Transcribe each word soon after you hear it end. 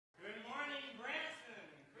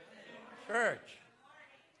Church.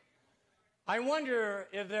 I wonder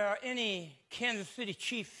if there are any Kansas City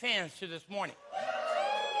Chief fans to this morning.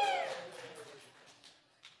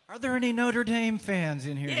 Are there any Notre Dame fans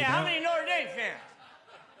in here today? Yeah, how many Notre Dame fans?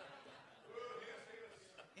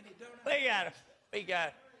 We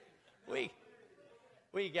got it.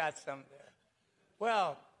 We got some there.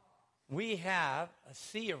 Well, we have a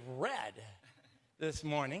sea of red this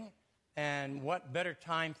morning, and what better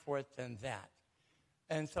time for it than that?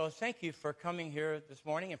 And so thank you for coming here this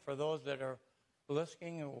morning, and for those that are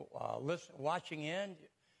listening, watching in,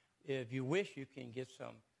 if you wish, you can get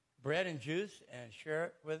some bread and juice and share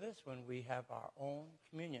it with us when we have our own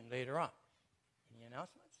communion later on. Any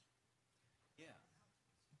announcements? Yeah.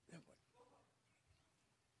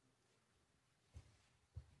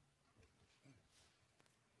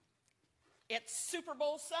 It's Super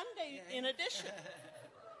Bowl Sunday in addition.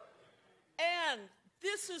 And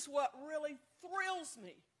this is what really thrills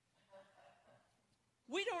me.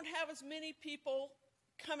 We don't have as many people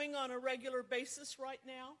coming on a regular basis right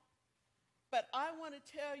now, but I want to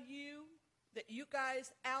tell you that you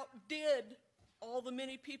guys outdid all the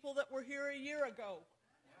many people that were here a year ago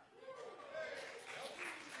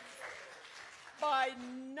by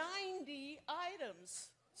 90 items.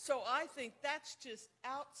 So I think that's just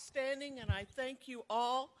outstanding, and I thank you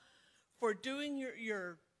all for doing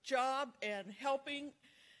your job and helping.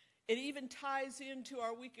 It even ties into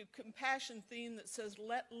our Week of Compassion theme that says,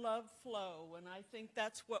 let love flow, and I think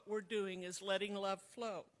that's what we're doing, is letting love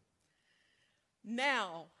flow.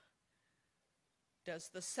 Now, does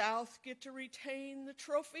the South get to retain the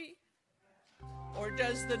trophy, or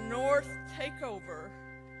does the North take over?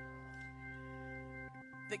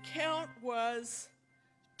 The count was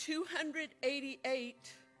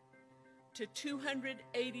 288 to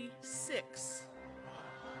 286.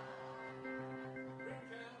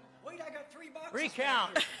 Wait, I got 3 boxes.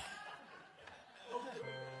 Recount.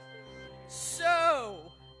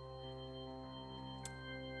 So,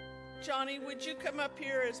 Johnny, would you come up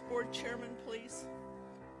here as board chairman, please?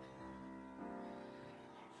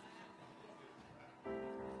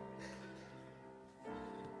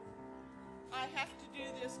 I have to do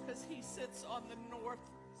this because he sits on the north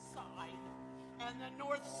side, and the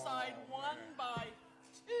north side won by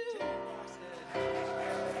 2.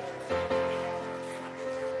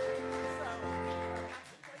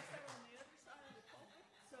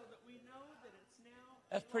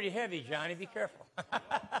 That's pretty heavy, Johnny. Be careful.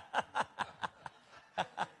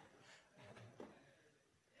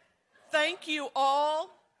 Thank you all,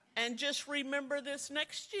 and just remember this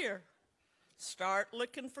next year. Start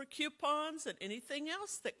looking for coupons and anything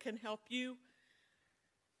else that can help you.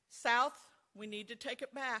 South, we need to take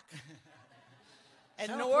it back. And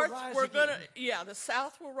South North, we're going to, the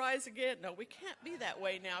South will rise again. No, we can't be that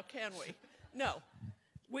way now, can we? No.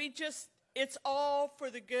 It's all for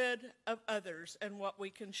the good of others and what we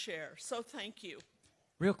can share. So thank you.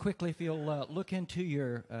 Real quickly, if you'll look into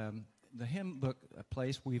your the hymn book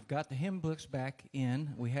place, we've got the hymn books back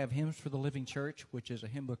in. We have Hymns for the Living Church, which is a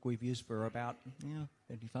hymn book we've used for about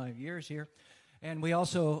 55 years here. And we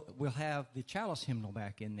also will have the Chalice hymnal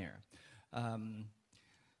back in there.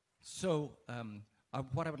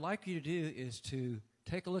 What I would like you to do is to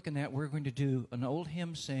take a look in that. We're going to do an old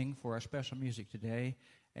hymn sing for our special music today.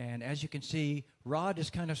 And as you can see, Rod is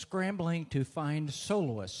kind of scrambling to find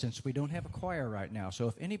soloists since we don't have a choir right now. So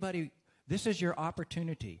if anybody, this is your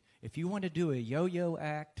opportunity. If you want to do a yo-yo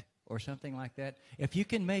act or something like that, if you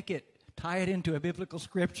can tie it into a biblical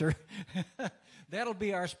scripture, that'll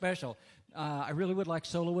be our special. I really would like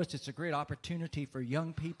soloists. It's a great opportunity for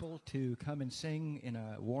young people to come and sing in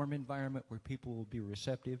a warm environment where people will be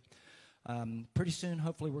receptive. Pretty soon,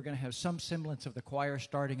 hopefully, we're going to have some semblance of the choir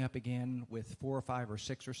starting up again with 4 or 5 or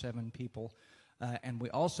 6 or 7 people. And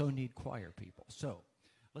we also need choir people. So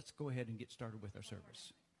let's go ahead and get started with our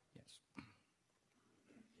service. Yes.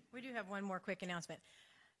 We do have one more quick announcement.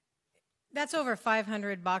 That's over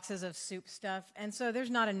 500 boxes of soup stuff. And so there's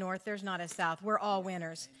not a North, there's not a South. We're all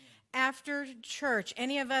winners. After church,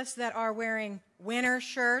 any of us that are wearing winner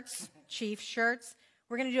shirts, chief shirts,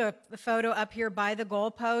 we're going to do a photo up here by the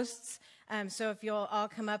goalposts. So if you'll all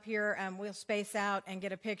come up here, we'll space out and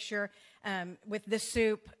get a picture with the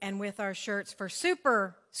soup and with our shirts for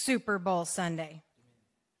Super Bowl Sunday.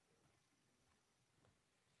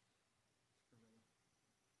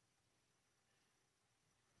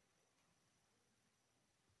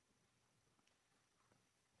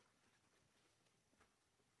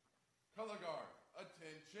 Color guard,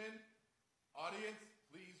 attention. Audience,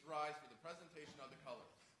 please rise for the presentation of the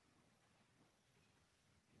colors.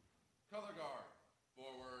 Color guard,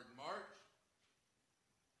 forward march.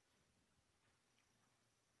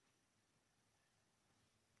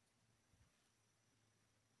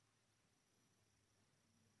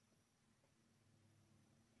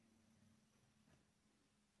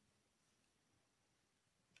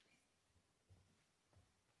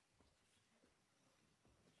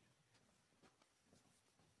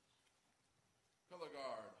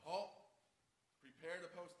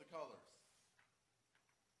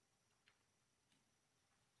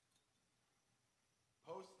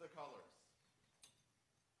 the colors.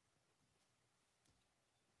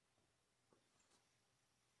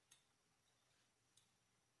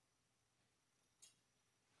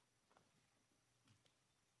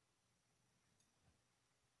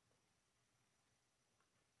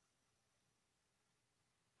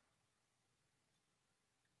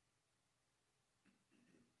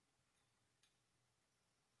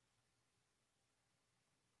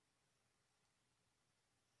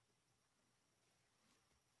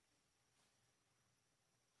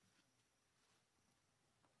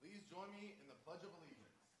 Please join me in the Pledge of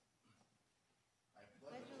Allegiance. I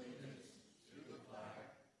pledge allegiance to the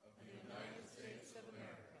flag of the United States of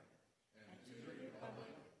America and to the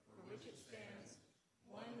republic for which it stands,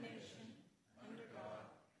 one nation, under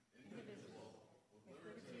God, indivisible, with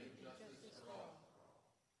liberty and justice for all.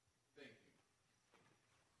 Thank you.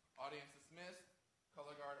 Audience dismissed.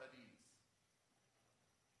 Color guard at ease.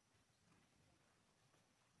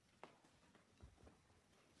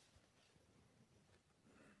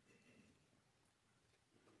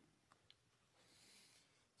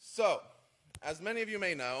 So, as many of you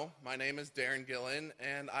may know, my name is Darren Gillen,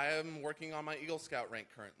 and I am working on my Eagle Scout rank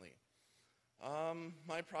currently.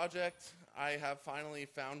 My project, I have finally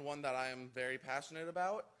found one that I am very passionate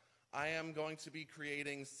about. I am going to be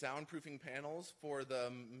creating soundproofing panels for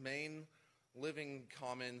the main living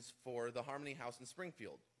commons for the Harmony House in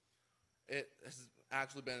Springfield. It has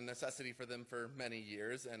actually been a necessity for them for many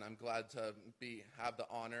years, and I'm glad to have the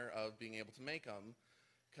honor of being able to make them,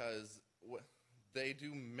 because they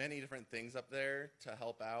do many different things up there to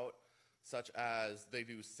help out, such as they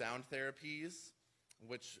do sound therapies,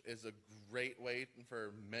 which is a great way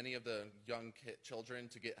for many of the young children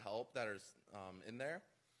to get help that are in there.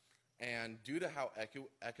 And due to how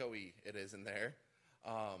echoey it is in there,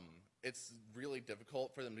 it's really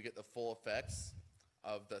difficult for them to get the full effects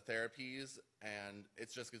of the therapies, and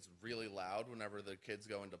it just gets really loud whenever the kids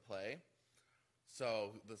go into play.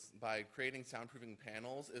 So by creating soundproofing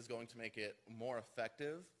panels is going to make it more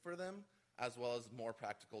effective for them, as well as more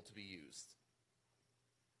practical to be used.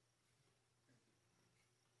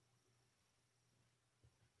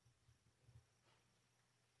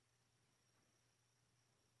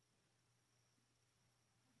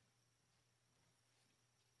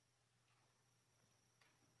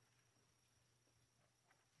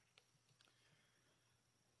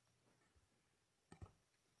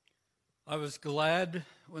 I was glad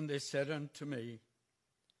when they said unto me,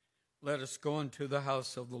 let us go into the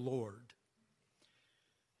house of the Lord.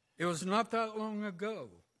 It was not that long ago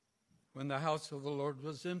when the house of the Lord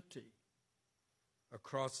was empty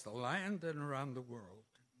across the land and around the world.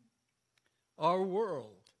 Our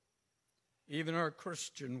world, even our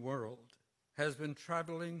Christian world, has been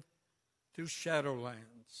traveling through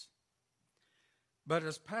shadowlands. But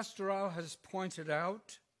as Pastor Al has pointed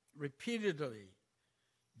out repeatedly,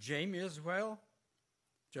 Jamie as well,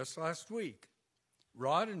 just last week,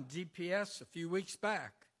 Rod and DPS a few weeks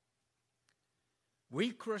back, we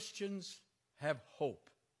Christians have hope.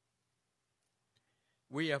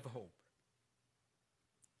 We have hope.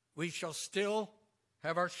 We shall still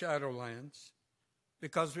have our shadowlands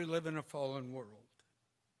because we live in a fallen world.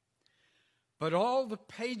 But all the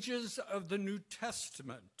pages of the New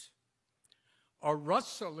Testament are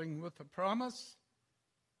rustling with the promise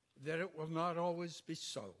that it will not always be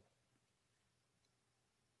so.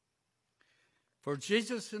 For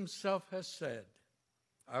Jesus himself has said,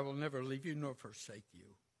 I will never leave you nor forsake you.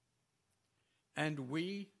 And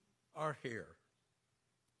we are here.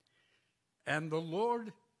 And the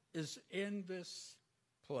Lord is in this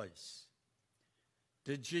place.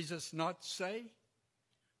 Did Jesus not say,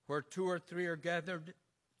 where two or three are gathered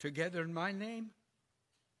together in my name,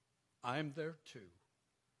 I am there too.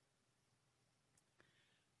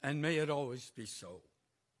 And may it always be so.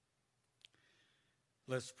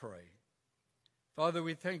 Let's pray. Father,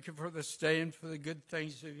 we thank you for this day and for the good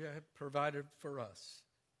things that you have provided for us.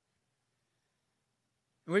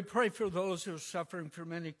 And we pray for those who are suffering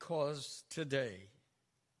from any cause today,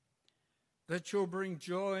 that you'll bring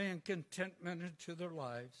joy and contentment into their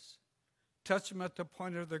lives. Touch them at the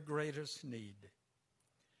point of their greatest need.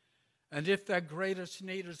 And if that greatest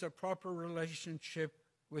need is a proper relationship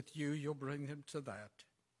with you, you'll bring them to that.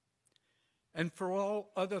 And for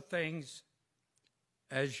all other things,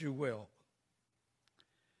 as you will.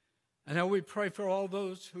 And now we pray for all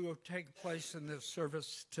those who have taken place in this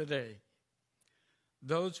service today.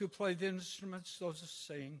 Those who play the instruments, those who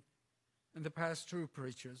sing, and the pastor who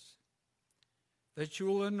preaches. That you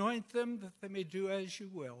will anoint them, that they may do as you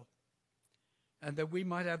will. And that we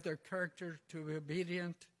might have their character to be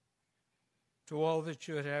obedient to all that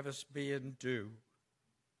you would have us be and do.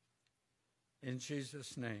 In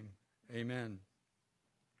Jesus' name, amen.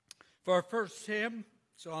 For our first hymn,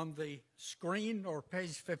 it's on the screen or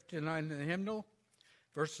page 59 in the hymnal,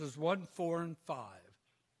 verses 1, 4, and 5.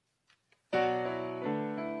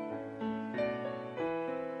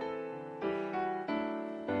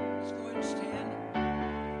 Let's go ahead and stand.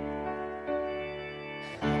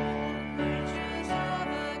 Hallelujah,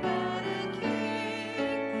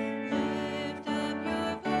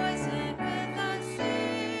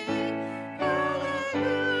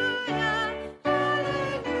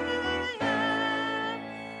 hallelujah.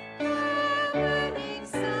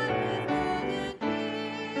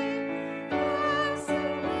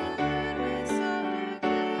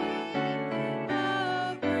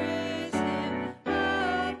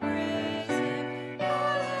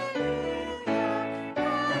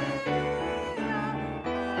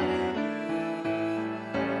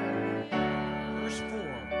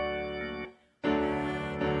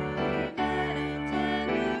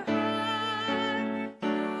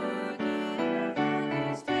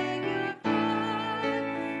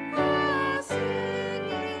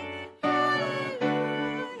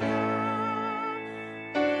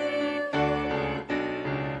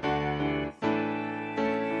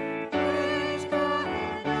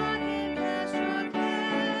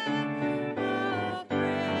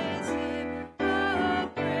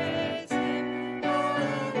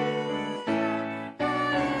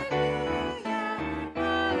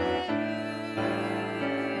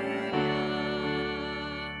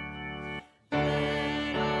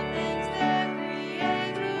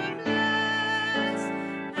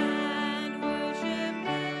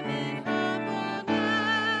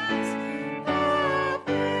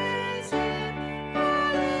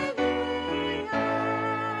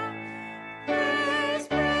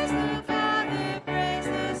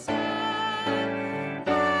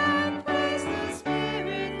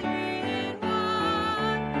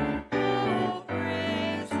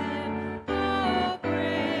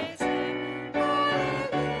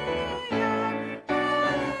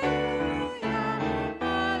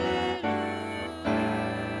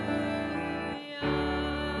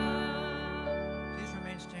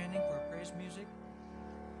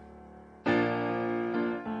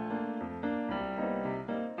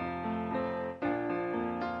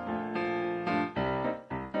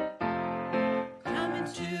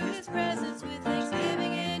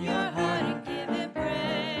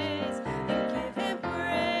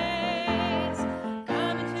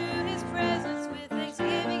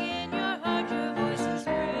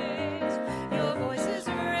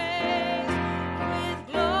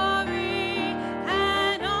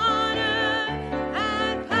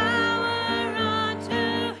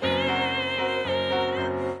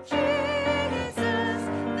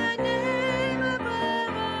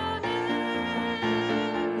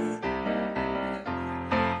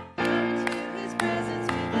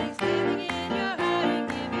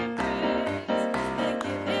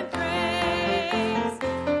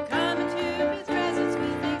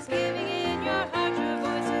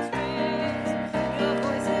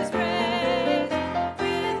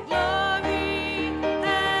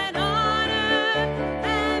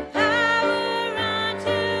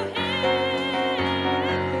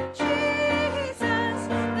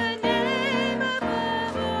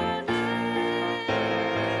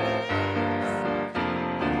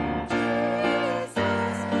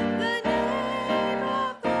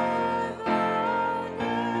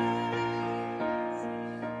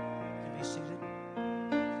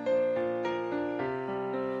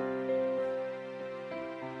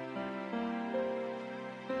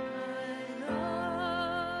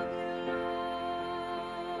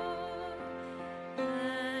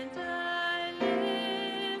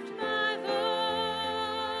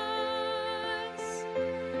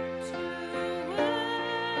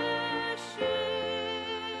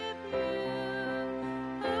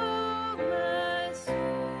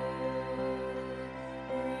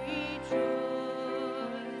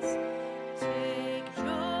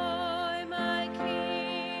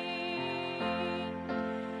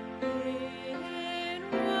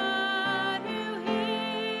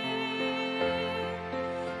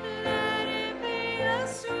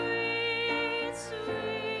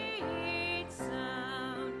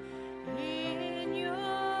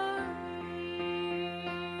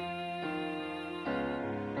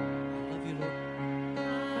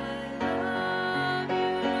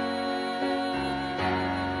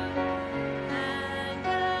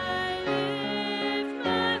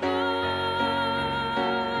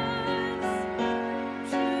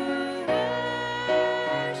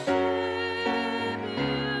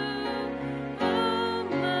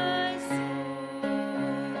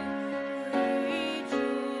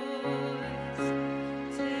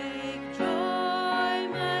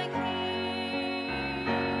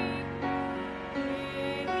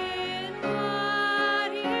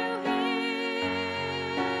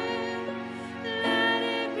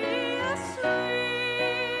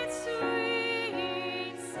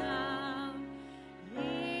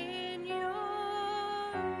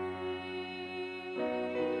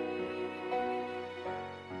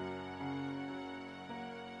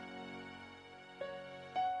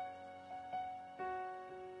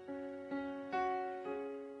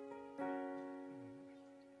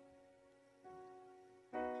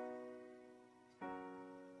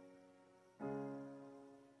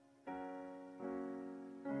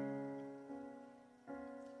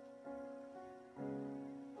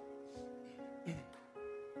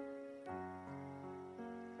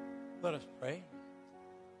 Let us pray.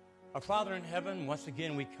 Our Father in heaven, once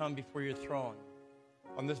again we come before your throne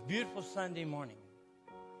on this beautiful Sunday morning.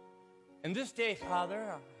 And this day, Father,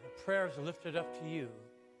 our prayers are lifted up to you,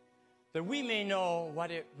 that we may know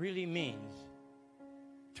what it really means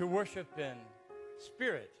to worship in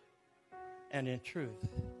spirit and in truth.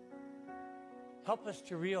 Help us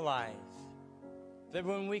to realize that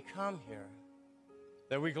when we come here,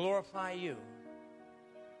 that we glorify you,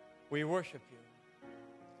 we worship you.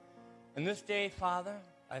 And this day, Father,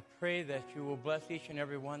 I pray that you will bless each and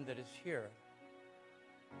every one that is here.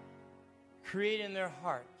 Create in their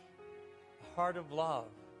heart a heart of love,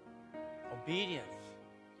 obedience,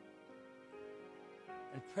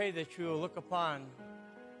 and pray that you will look upon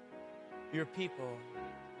your people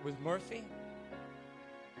with mercy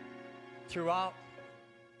throughout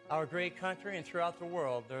our great country and throughout the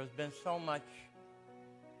world. There has been so much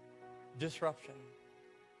disruption,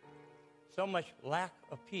 so much lack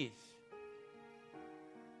of peace.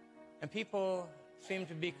 And people seem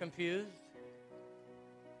to be confused,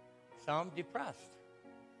 some depressed,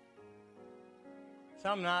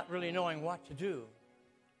 some not really knowing what to do.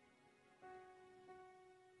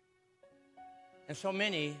 And so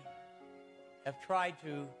many have tried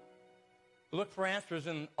to look for answers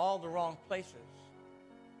in all the wrong places,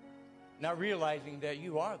 not realizing that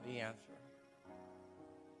you are the answer.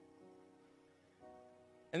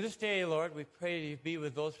 And this day, Lord, we pray that you be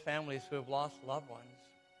with those families who have lost loved ones,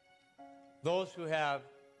 those who have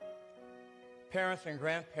parents and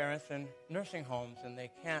grandparents in nursing homes and they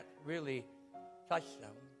can't really touch them,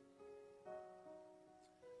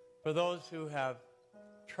 for those who have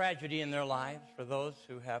tragedy in their lives, for those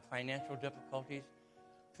who have financial difficulties,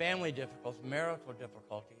 family difficulties, marital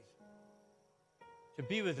difficulties, to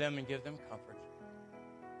be with them and give them comfort.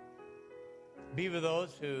 Be with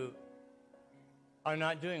those who are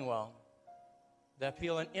not doing well, that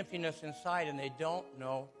feel an emptiness inside and they don't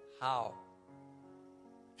know how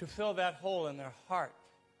to fill that hole in their heart.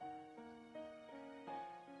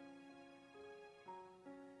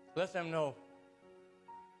 Let them know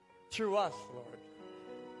through us, Lord,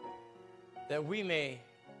 that we may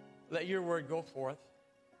let your word go forth,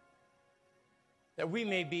 that we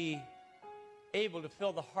may be able to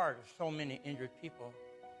fill the heart of so many injured people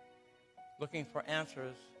looking for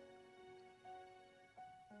answers,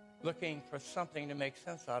 looking for something to make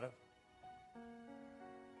sense out of.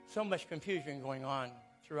 So much confusion going on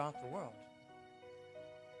throughout the world.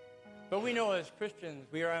 But we know as Christians,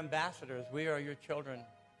 we are ambassadors, we are your children.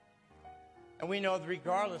 And we know that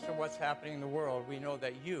regardless of what's happening in the world, we know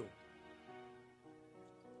that you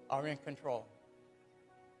are in control.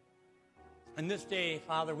 And this day,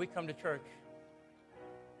 Father, we come to church.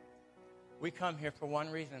 We come here for one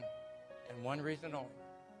reason, and one reason only.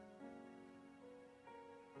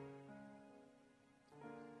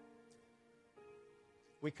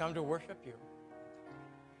 We come to worship you.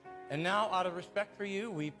 And now, out of respect for you,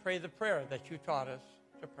 we pray the prayer that you taught us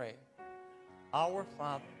to pray. Our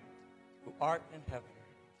Father, who art in heaven,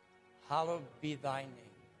 hallowed be thy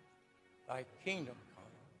name. Thy kingdom come,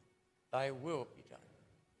 thy will be done,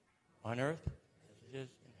 on earth as it is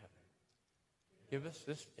in heaven. Give us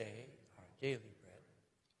this day our daily bread.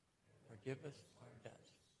 Forgive us our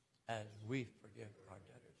debts, as we forgive our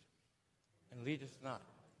debtors. And lead us not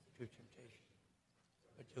into temptation,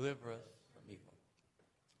 but deliver us from evil.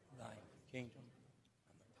 Thine is the kingdom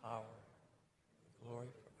and the power and the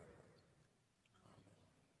glory forever. Amen.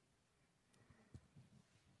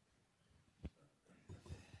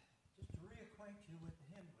 Just to reacquaint you with the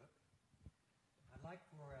hymn book, I'd like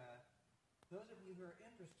for those of you who are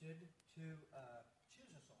interested to choose a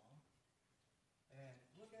song and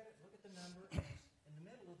look at it, look at the number. And in the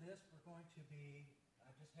middle of this, we're going to be,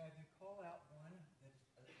 just have you call out one that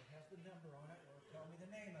has the number on it or tell me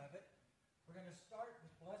the name of it. We're going to start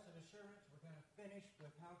with Blessed Assurance. We're going to finish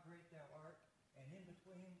with How Great Thou Art. And in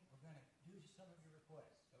between, we're going to do some of your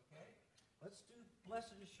requests, okay? Let's do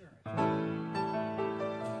Blessed Assurance.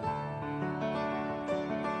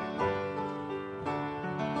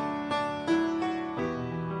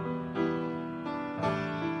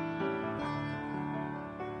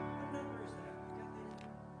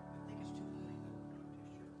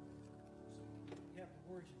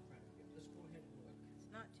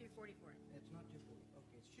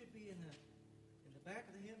 Back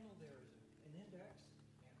of the hymnal, there is an index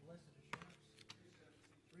and Blessed Assurance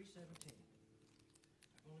 317.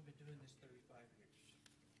 I've only been doing this 35 years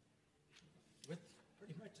with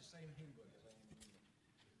pretty much the same hymn book as I am in here.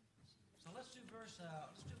 So let's do verse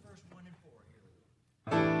 1 and 4 here.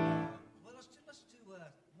 Well, let's do 1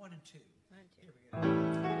 and 2. 1 and 2. Here we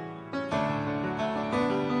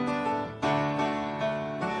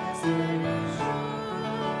go.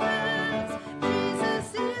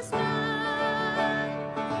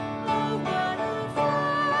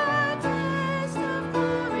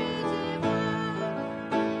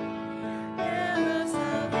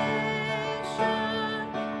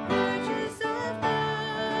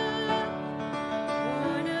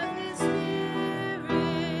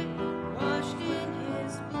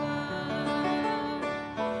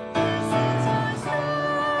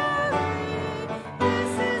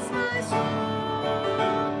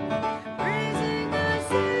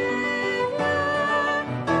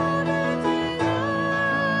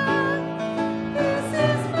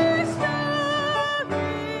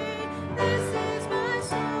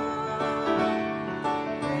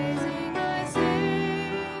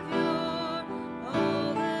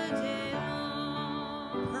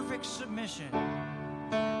 perfect submission.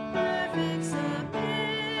 Perfect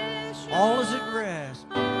submission. All is at rest.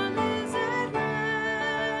 All is at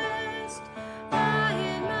rest. I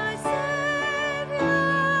in my Savior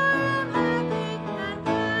am happy at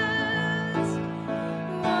last.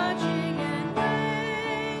 Watching and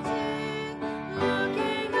waiting,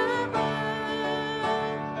 looking around,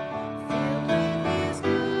 filled with His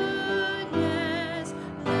goodness,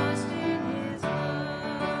 lost in His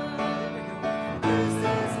love. This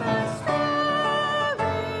is my story.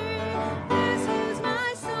 This is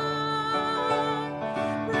my song,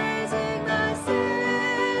 praising my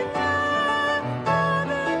Savior all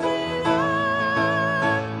the day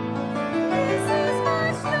long. This is my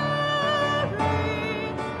story.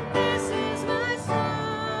 This is my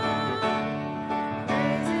song,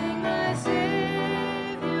 praising my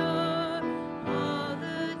Savior all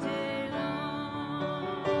the day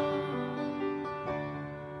long.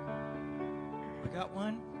 We got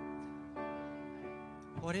one?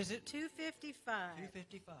 What is it? 255.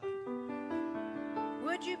 255.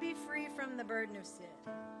 Would you be free from the burden of sin?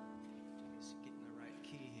 Let's get in the right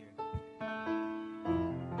key here.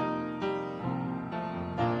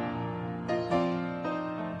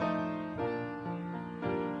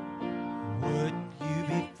 Would you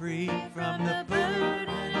be free from the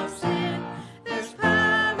burden of sin? There's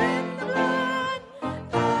power in the blood,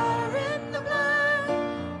 power in the blood.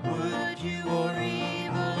 Would you or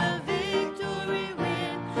evil a victory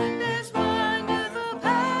win? There's wonderful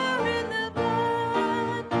power in the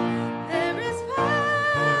blood. There is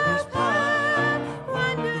power,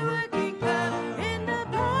 wonder-working power in the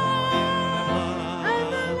blood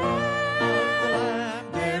of the Lamb.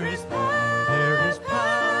 There is power,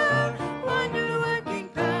 wonder-working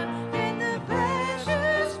power in the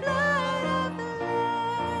precious blood of the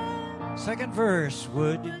Lamb. Second verse.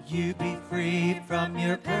 Would you be free from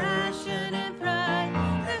your Passion and pride,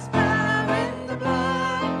 there's power in the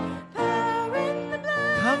blood, power in the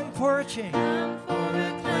blood. Come for a change. Come for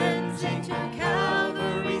a cleansing to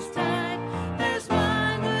Calvary's tide. There's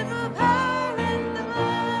wonderful power in the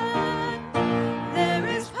blood. There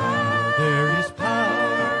is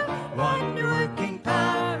power, wonder-working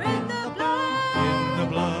power in the blood In the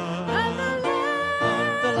blood of the Lamb.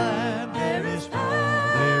 of the Lamb. There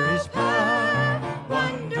is power,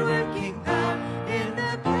 wonder-working power in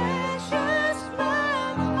the precious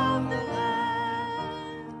blood of the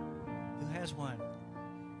Lamb. Who has one?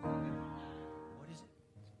 What is it?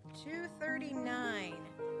 239.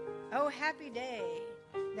 Oh, happy day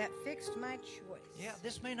that fixed my choice. Yeah,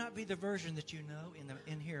 this may not be the version that you know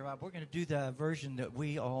in here. We're going to do the version that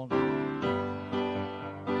we all know.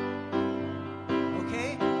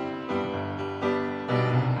 Okay?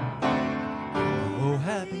 Oh,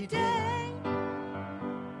 happy day.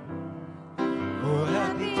 Oh,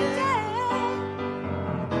 happy day.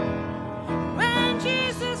 When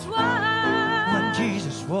Jesus was. When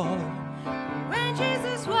Jesus was. When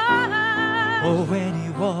Jesus was. Oh, when he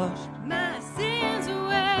washed. My sins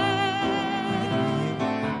away.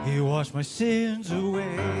 He washed my sins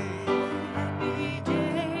away. Happy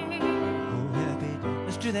day. Oh, happy day.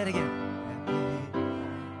 Let's do that again.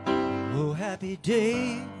 Oh, happy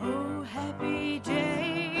day. Oh, happy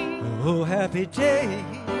day. Oh, happy day.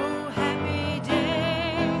 Oh, happy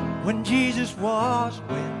day. When Jesus washed.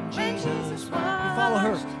 When When Jesus washed. You follow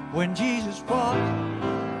her. When Jesus washed.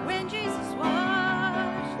 When Jesus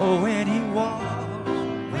washed. Oh, when he washed.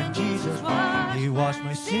 When Jesus washed. He washed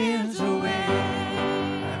my sins away.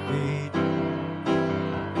 Happy day.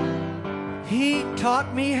 He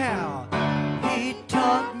taught me how. He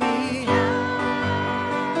taught me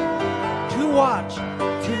to watch.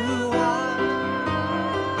 To watch.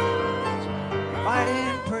 Fight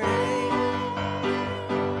and pray.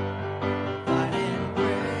 Fight and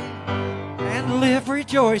pray. And live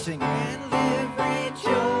rejoicing. And live rejoicing.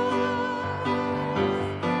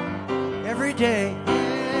 Every day.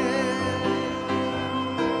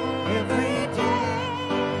 Every day.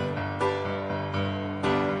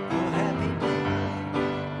 Oh, happy day.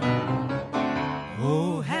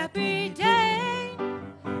 Oh, happy day.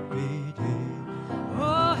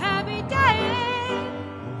 Oh, happy Happy day. day.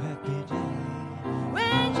 Oh, happy day.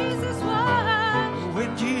 When Jesus washed.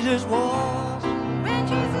 When Jesus washed When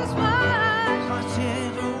Jesus washed. my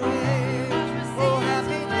sins away. My Oh, sins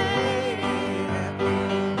happy away. day.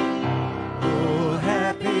 Oh,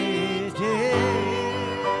 happy day.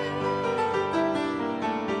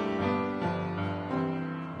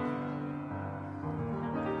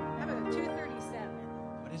 How about 237?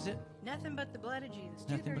 What is it? Nothing but the blood of Jesus.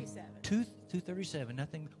 Nothing but 237. 237.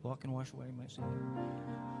 Nothing. Walk and wash away my sin.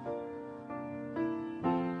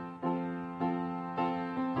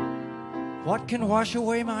 What can wash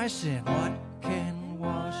away my sin? What can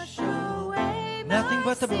wash away nothing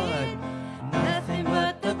but the blood. Nothing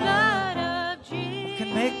but the blood of Jesus.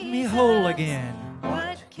 Can make me whole again.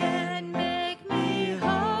 What can make me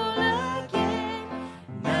whole again?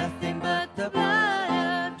 Nothing but the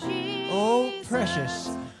blood of Jesus. Oh, precious.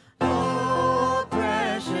 Oh,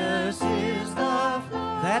 precious is the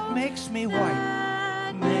flow That makes me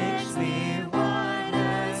white. makes me white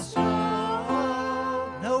as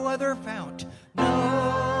snow. No other fount. No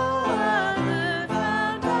other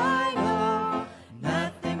fount I know.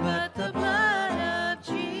 Nothing but the blood of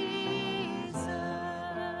Jesus.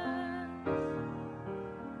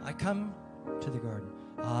 I come to the garden.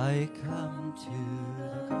 I come to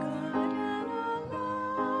the garden.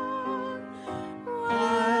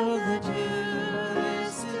 While the dew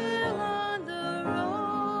is still on the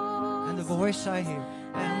rose, And the voice I hear.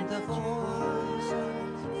 and the voice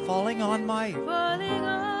Falling on my ear. falling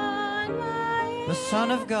on my ear, The Son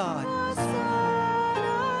of God. the Son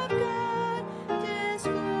of God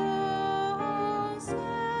discloses,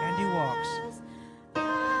 And he walks.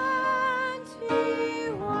 and he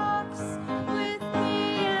walks with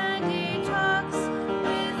me, and he talks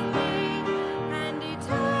with me, and he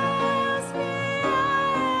tells me I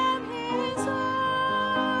am his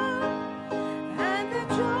own, and the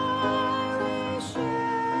joy we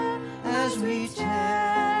share As we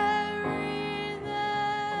tarry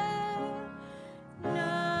there,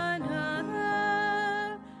 none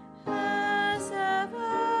other has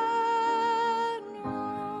ever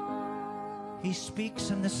known. He speaks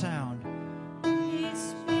in the sound. He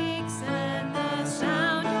speaks, and the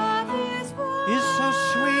sound of his voice Is so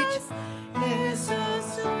sweet. is so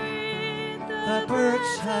sweet. The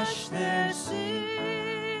birds hush their sing,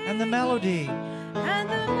 And the melody and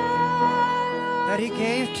the melody that he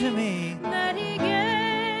gave to me. that he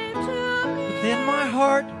gave to me. Within my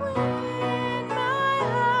heart. Within my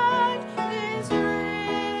heart is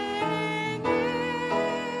ringing,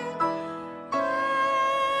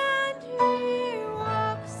 and he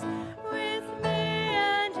walks with me,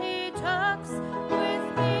 and he talks with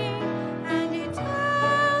me, and he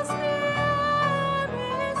tells me I am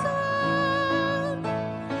his own,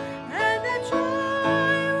 and the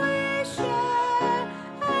joy we share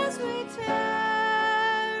as we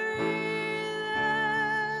tarry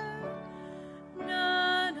there,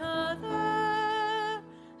 none other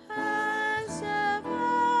has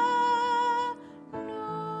ever known.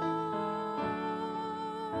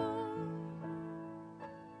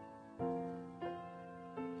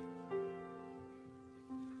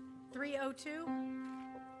 302.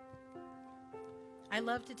 I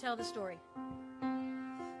love to tell the story.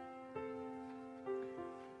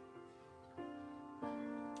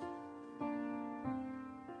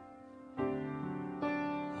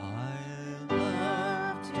 I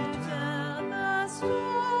love to tell Tell the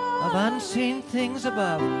story of unseen things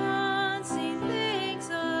above. unseen things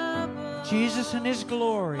above. Jesus and his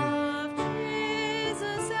glory. Of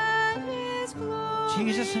Jesus and his glory.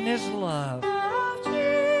 Jesus and his love. Of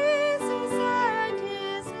Jesus and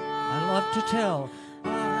his love. I love to tell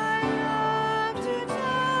I love to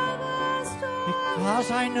tell the story.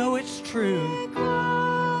 because I know it's true.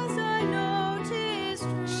 Because I know 'tis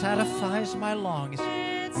true. Satisfies my longings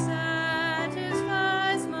It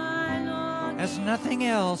satisfies my longing. as nothing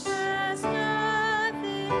else. As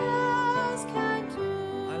nothing else can do.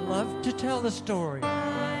 I love to tell the story.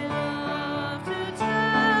 I love to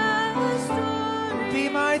tell the story. Be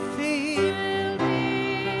my theme. Will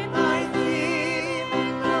be my theme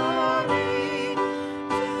in glory,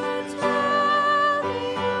 to tell the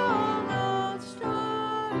old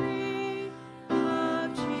story of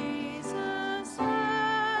Jesus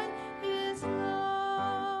and his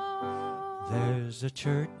love. There's a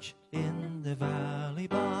church in the valley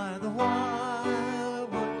by the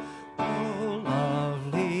wildwood. Oh,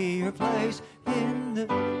 lovelier place in the...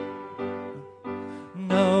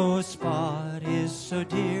 No spot is so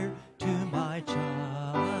dear to my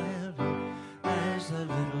childhood as the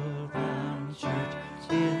little brown church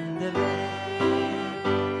in the lane.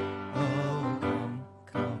 Oh, come,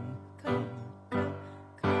 come, come.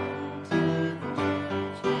 Come to the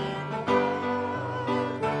church in the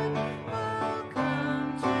wildwood. Welcome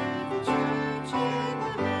to the church in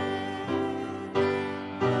the lane.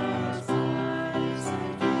 No spot is so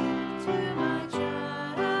dear to my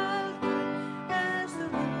childhood as the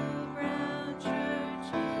little brown church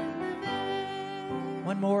in the lane.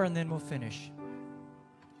 One more and then we'll finish.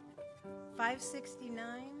 569.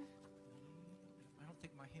 I don't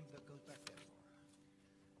think my hymn book goes back that far.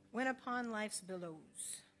 When upon life's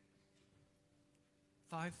billows.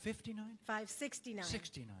 559? 569.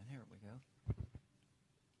 69, there we go.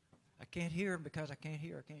 I can't hear him because I can't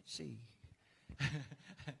hear, I can't see.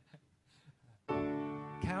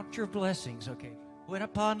 Count your blessings, okay. When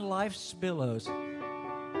upon life's billows.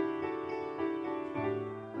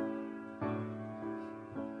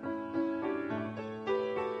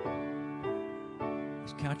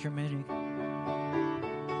 Let's count your many.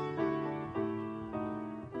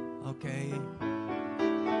 Okay.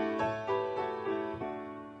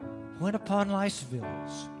 When upon life's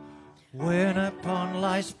billows. When upon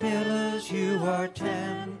life's billows you are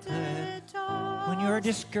tempted, when you are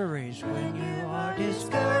discouraged,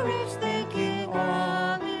 thinking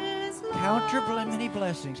all is lost. Count your many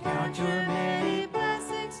blessings, count your many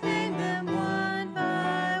blessings, name them one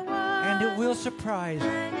by one. And it will surprise you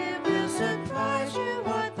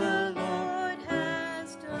what the Lord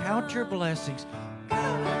has done. Count your blessings.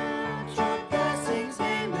 Count your blessings,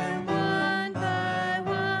 name them one by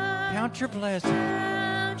one. Count your blessings.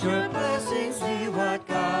 Your blessings, see what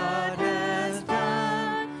God has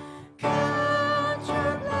done. Count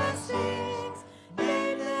your blessings,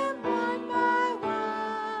 name them one by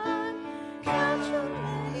one. Count your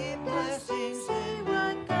many blessings, see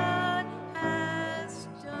what God has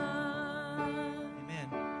done. Amen.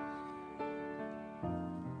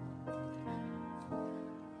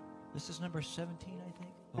 This is number 17, I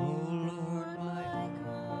think. Oh Lord, my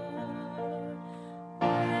God.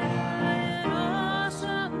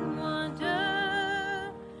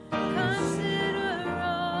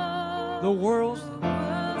 The worlds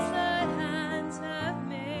that hands have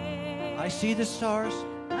made. I see the stars.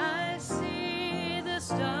 I see the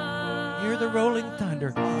stars. Hear the rolling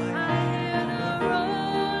thunder. I hear the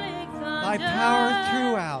rolling thunder. Thy power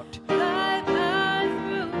throughout. Thy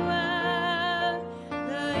power throughout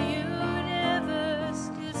the universe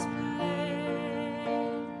displayed.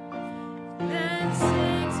 Then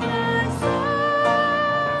sings my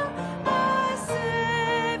soul, my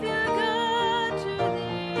Savior God, to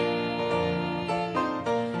thee.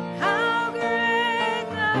 How great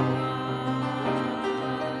thou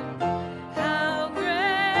art, how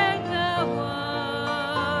great thou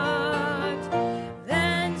art.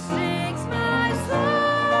 Then sings my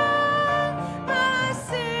soul, my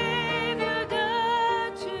Savior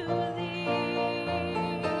God, to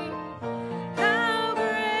thee. How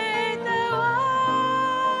great thou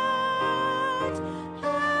art,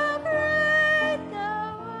 how great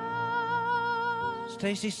thou art.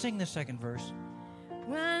 Stacy, sing the second verse.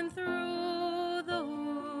 When through the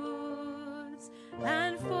woods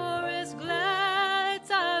and forest glades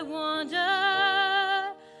I wander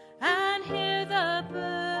and hear the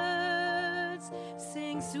birds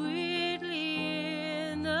sing sweetly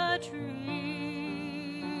in the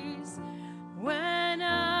trees. When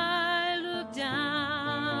I look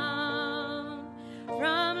down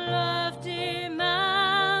from lofty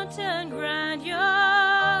mountain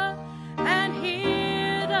grandeur and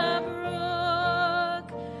hear the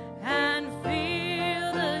brook and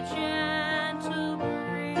feel the gentle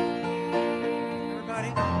breeze.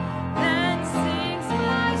 Everybody. Then sings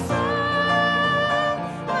my soul,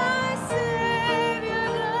 my Savior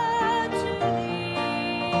God, to thee.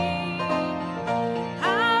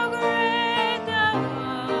 How great thou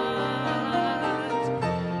art,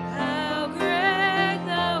 how great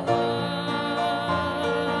thou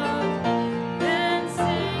art. Then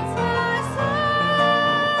sings my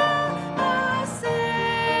soul, my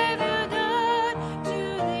Savior God, to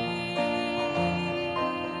thee.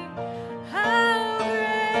 How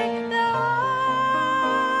great thou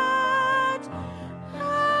art,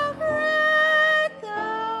 how great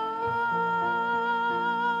thou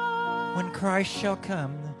art. When Christ shall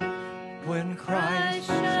come, when Christ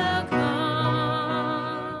shall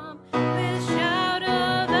come, with shout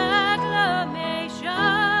of acclamation,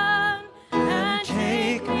 and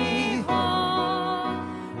take me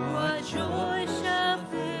home, what joy shall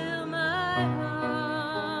fill my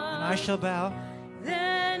heart. And I shall bow.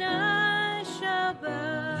 Then I shall bow.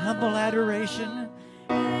 In humble adoration.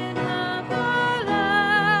 In humble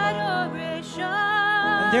adoration.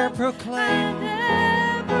 And there proclaim.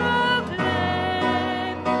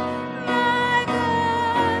 My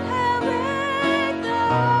God, how great thou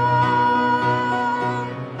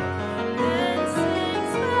art. Then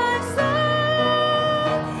sings my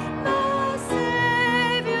soul, my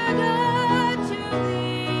Savior God, to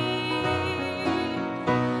thee.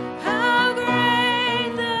 How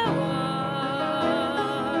great thou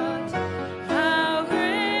art, how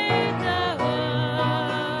great thou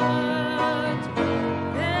art.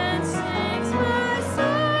 Then sings my soul,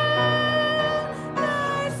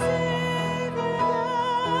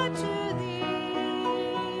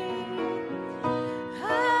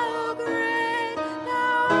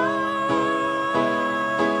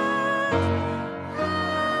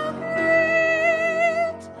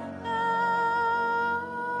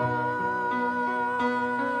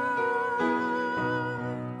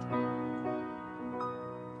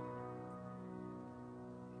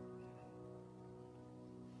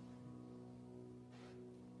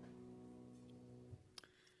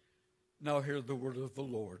 Now hear the word of the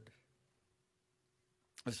Lord.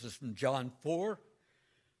 This is from John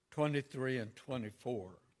 4:23 and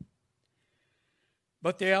 24.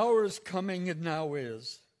 But the hour is coming, and now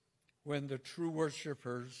is, when the true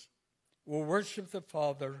worshipers will worship the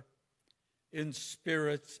Father in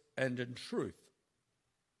spirit and in truth.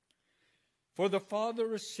 For the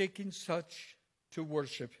Father is seeking such to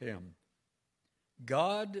worship him.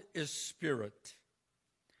 God is spirit,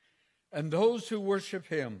 and those who worship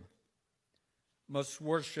him must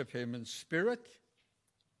worship him in spirit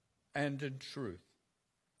and in truth.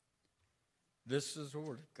 This is the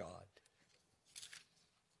word of God.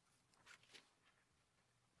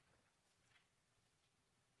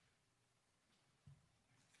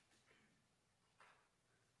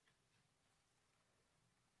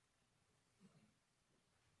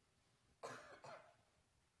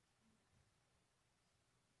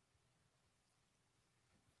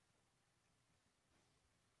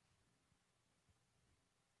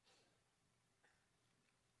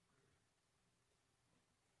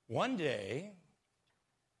 One day,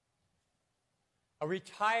 a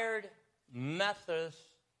retired Methodist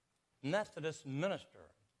minister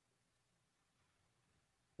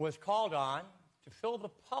was called on to fill the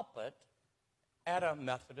pulpit at a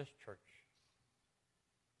Methodist church.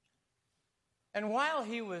 And while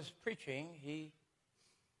he was preaching, he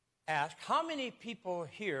asked, "How many people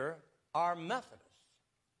here are Methodists?"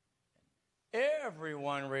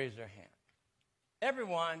 Everyone raised their hand.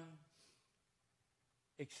 Everyone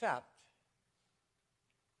except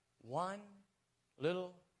one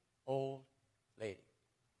little old lady.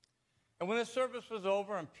 And when the service was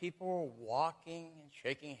over and people were walking and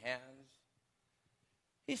shaking hands,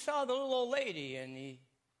 he saw the little old lady, and he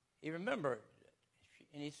remembered it.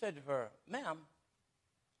 And he said to her, "Ma'am,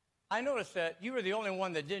 I noticed that you were the only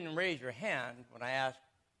one that didn't raise your hand when I asked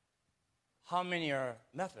how many are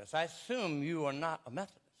Methodists. I assume you are not a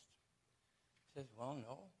Methodist." He says, "Well,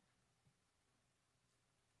 no.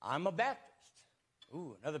 I'm a Baptist."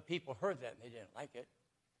 Ooh, and other people heard that and they didn't like it.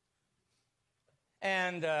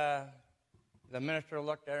 And the minister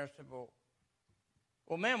looked at her and said, well,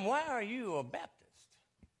 ma'am, why are you a Baptist?"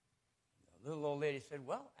 The little old lady said,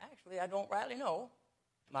 "Well, actually, I don't rightly know.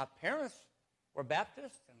 My parents were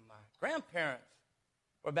Baptist and my grandparents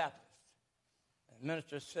were Baptist." And the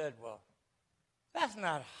minister said, "Well, that's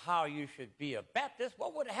not how you should be a Baptist.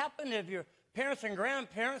 What would have happened if your parents and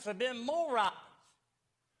grandparents had been Morons?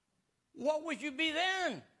 What would you be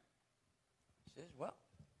then?" He says, "Well,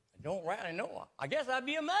 I don't rightly know. I guess I'd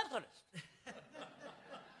be a Methodist."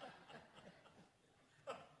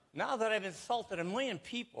 Now that I've insulted 1 million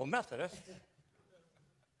people, Methodists,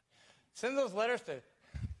 send those letters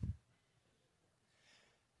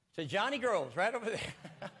to Johnny Groves right over there.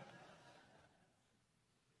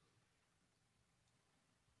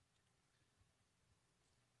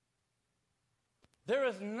 There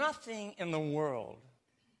is nothing in the world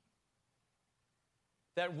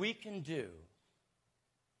that we can do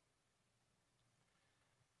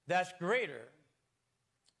that's greater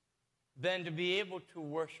than to be able to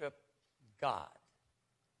worship God.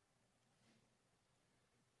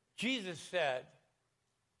 Jesus said,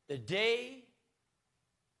 "The day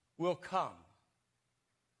will come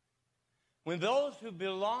when those who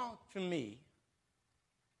belong to me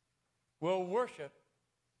will worship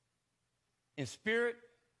in spirit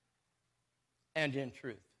and in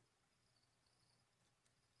truth."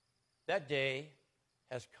 That day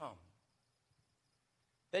has come.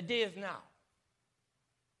 That day is now.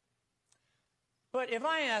 But if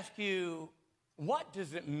I ask you, what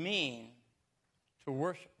does it mean to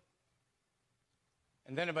worship?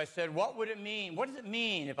 And then if I said, what would it mean? What does it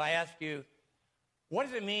mean if I ask you, what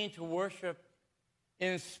does it mean to worship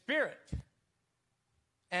in spirit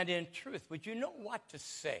and in truth? Would you know what to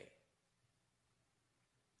say?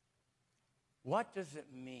 What does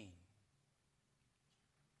it mean?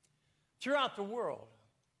 Throughout the world,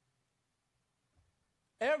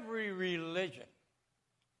 every religion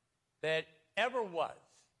that ever was,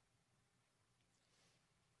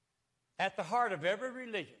 at the heart of every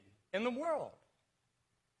religion in the world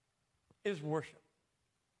is worship.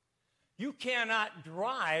 You cannot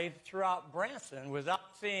drive throughout Branson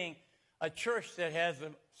without seeing a church that has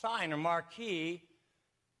a sign or marquee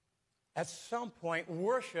at some point,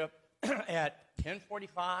 worship at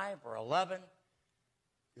 10:45 or 11.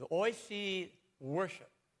 You always see worship.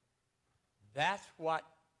 That's what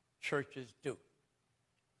churches do.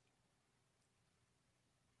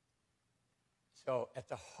 So at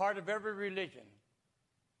the heart of every religion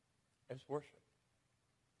is worship.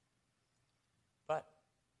 But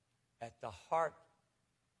at the heart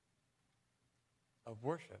of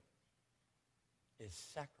worship is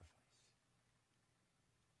sacrifice.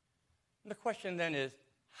 And the question then is,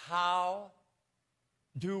 how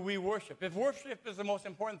do we worship? If worship is the most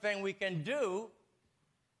important thing we can do,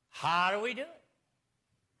 how do we do it?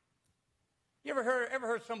 You ever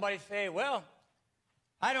heard somebody say, well,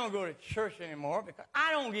 I don't go to church anymore because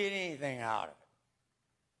I don't get anything out of it?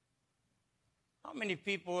 How many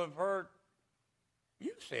people have heard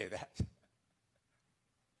you say that?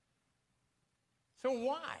 So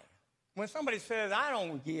why? When somebody says, I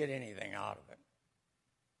don't get anything out of it,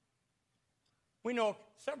 we know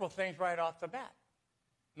several things right off the bat.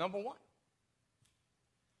 Number one,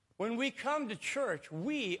 when we come to church,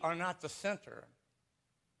 we are not the center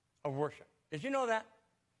of worship. Did you know that?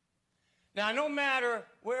 Now, no matter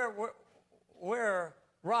where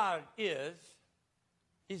Rod is,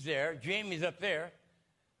 he's there, Jamie's up there,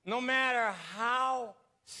 no matter how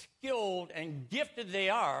skilled and gifted they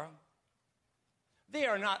are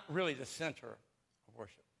not really the center of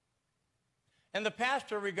worship. And the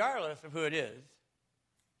pastor, regardless of who it is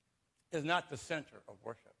not the center of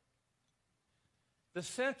worship. The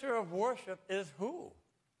center of worship is who?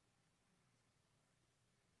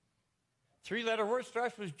 Three-letter word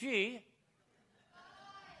starts with G.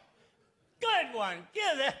 Good one.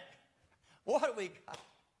 Give it. What do we got?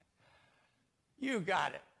 You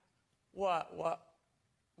got it. What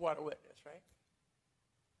a witness, right?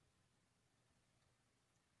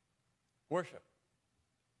 Worship.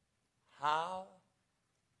 How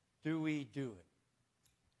do we do it?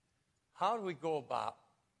 How do we go about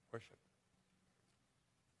worship?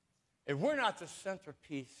 If we're not the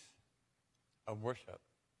centerpiece of worship,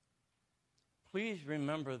 please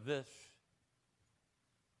remember this.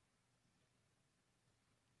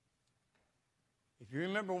 If you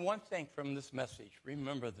remember one thing from this message,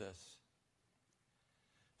 remember this.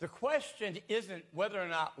 The question isn't whether or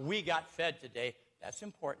not we got fed today. That's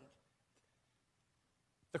important.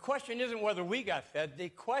 The question isn't whether we got fed. The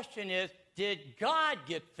question is, did God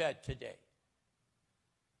get fed today?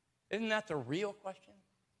 Isn't that the real question?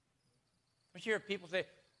 You hear people say,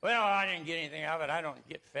 well, I didn't get anything out of it. I don't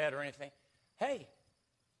get fed or anything. Hey,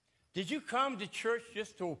 did you come to church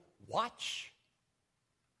just to watch?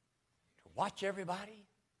 To watch everybody?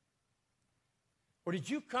 Or did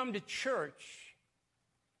you come to church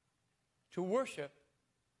to worship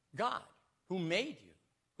God, who made you,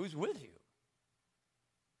 who's with you,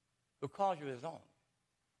 who calls you his own,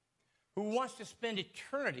 who wants to spend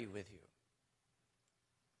eternity with you?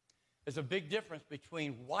 There's a big difference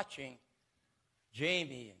between watching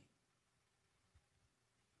Jamie and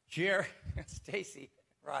Jerry and Stacy,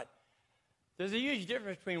 Rod. There's a huge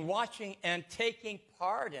difference between watching and taking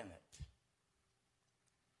part in it.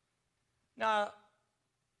 Now,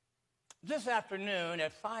 this afternoon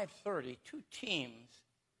at 5:30, two teams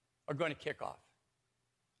are going to kick off.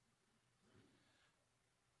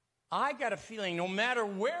 I got a feeling no matter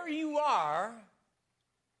where you are,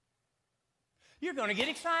 you're going to get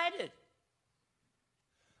excited.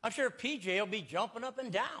 I'm sure PJ will be jumping up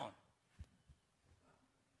and down.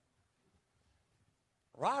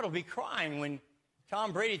 Rod will be crying when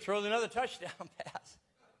Tom Brady throws another touchdown pass.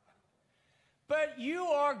 But you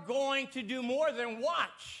are going to do more than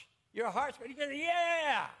watch. Your heart's going to go,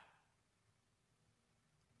 yeah!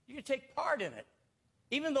 You're going to take part in it,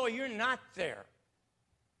 even though you're not there.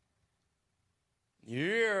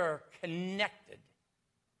 You're connected.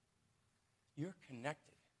 You're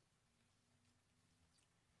connected.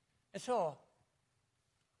 And so,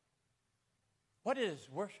 what is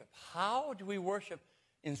worship? How do we worship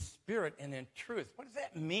in spirit and in truth? What does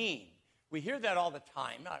that mean? We hear that all the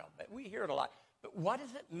time. We hear it a lot. But what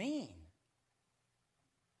does it mean?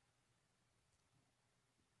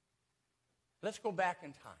 Let's go back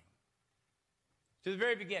in time to the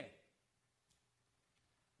very beginning.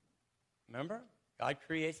 Remember? God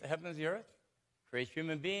creates the heavens and the earth, creates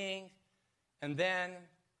human beings, and then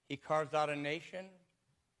he carves out a nation,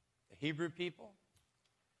 the Hebrew people.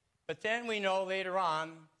 But then we know later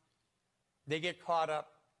on they get caught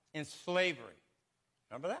up in slavery.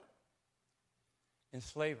 Remember that? In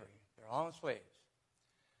slavery. They're all enslaved.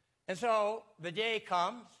 And so the day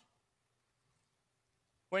comes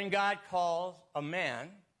when God calls a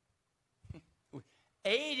man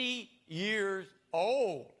 80 years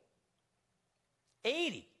old.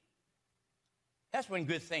 80. That's when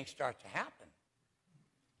good things start to happen.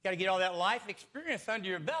 You got to get all that life experience under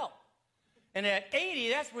your belt. And at 80,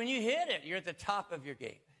 that's when you hit it. You're at the top of your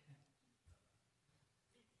game.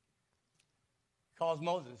 He calls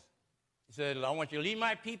Moses. He said, I want you to lead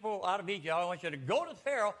my people out of Egypt. I want you to go to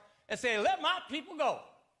Pharaoh and say, let my people go.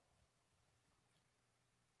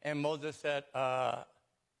 And Moses said, okay,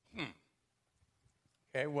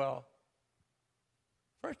 well,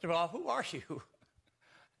 first of all, who are you?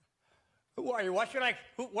 Who are you? What should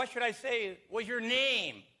I say was your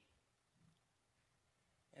name?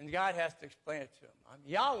 And God has to explain it to him. I'm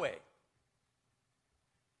Yahweh.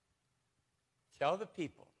 Tell the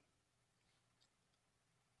people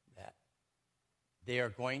that they are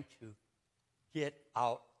going to get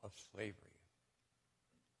out of slavery.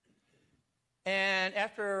 And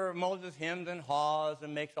after Moses hems and haws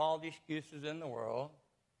and makes all the excuses in the world,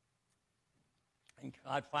 and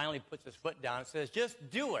God finally puts his foot down and says, just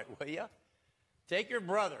do it, will you? Take your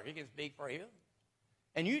brother, he can speak for you,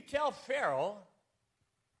 and you tell Pharaoh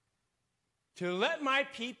to let my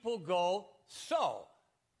people go so.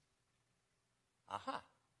 Aha.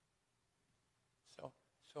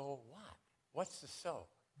 So what? What's the so?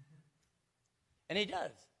 And he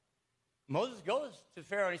does. Moses goes to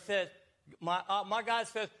Pharaoh and he says, my God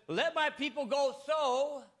says, let my people go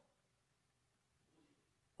so.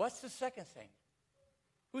 What's the second thing?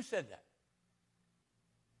 Who said that?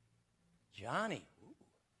 Johnny. Ooh.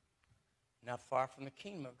 Not far from the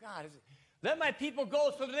kingdom of God, is it? Let my people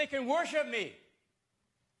go so that they can worship me.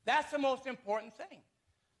 That's the most important thing.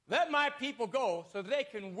 Let my people go so that they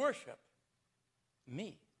can worship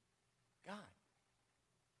me, God.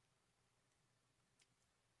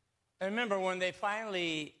 And remember, when they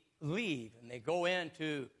finally leave and they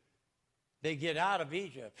get out of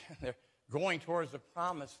Egypt, they're going towards the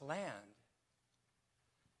promised land,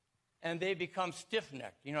 and they become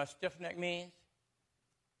stiff-necked. You know what stiff-necked means?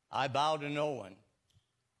 I bow to no one.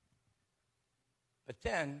 But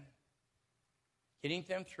then, getting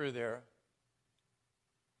them through their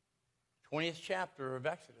 20th chapter of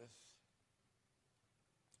Exodus,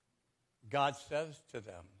 God says to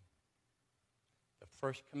them, the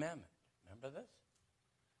first commandment. Remember this?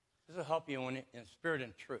 This will help you in spirit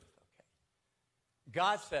and truth, okay?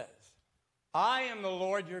 God says, I am the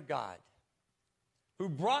Lord your God, who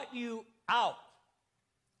brought you out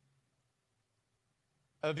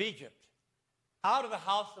of Egypt, out of the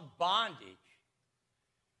house of bondage.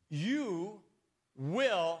 You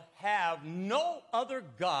will have no other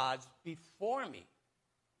gods before me.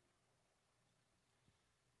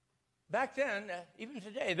 Back then, even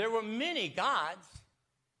today, there were many gods.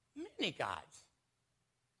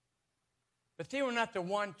 But they were not the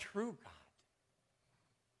one true God.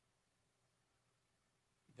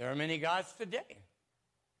 There are many gods today.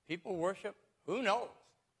 People worship, who knows?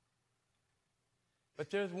 But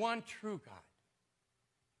there's one true God.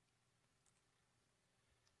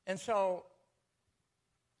 And so,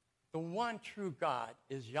 the one true God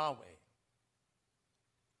is Yahweh,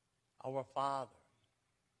 our Father.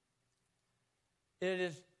 It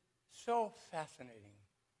is so fascinating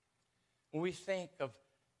when we think of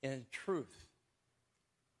in truth.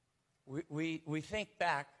 We think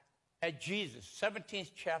back at Jesus,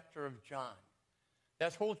 17th chapter of John.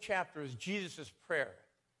 That whole chapter is Jesus' prayer.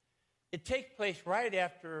 It takes place right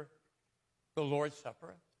after the Lord's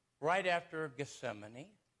Supper, right after Gethsemane,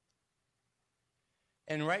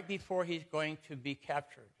 and right before he's going to be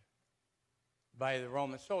captured by the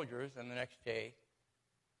Roman soldiers and the next day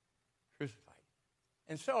crucified.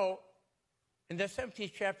 And so, in the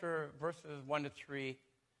 17th chapter, verses 1 to 3,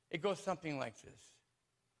 it goes something like this.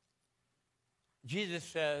 Jesus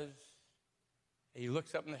says, he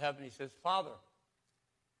looks up in the heaven, he says, Father,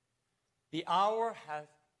 the hour has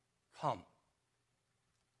come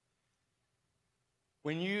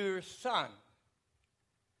when your Son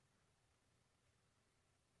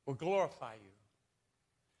will glorify you.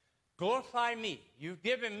 Glorify me. You've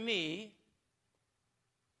given me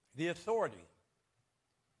the authority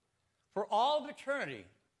for all of eternity.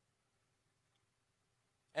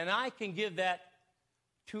 And I can give that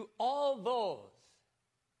to all those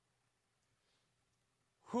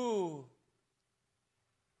who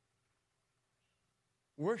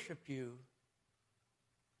worship you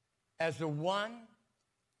as the one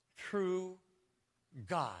true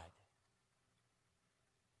God.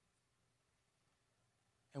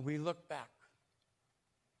 And we look back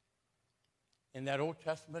in that Old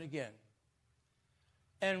Testament again,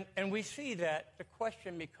 and we see that the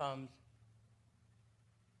question becomes,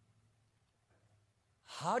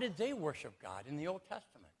 how did they worship God in the Old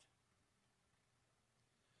Testament?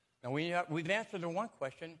 Now, we've answered the one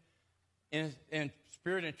question in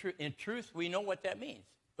spirit and truth. In truth, we know what that means,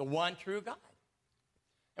 the one true God.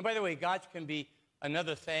 And by the way, gods can be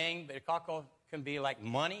another thing, but it can be like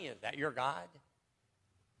money. Is that your God?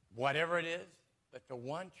 Whatever it is, but the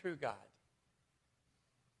one true God.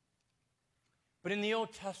 But in the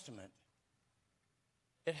Old Testament,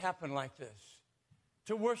 it happened like this.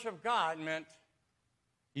 To worship God meant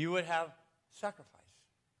you would have sacrifice.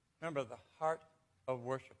 Remember, the heart of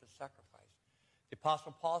worship is sacrifice. The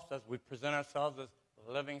Apostle Paul says we present ourselves as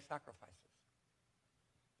living sacrifices.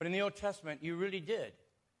 But in the Old Testament, you really did.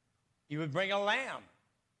 You would bring a lamb.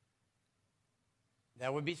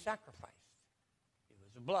 That would be sacrificed. It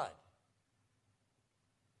was the blood.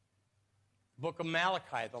 The book of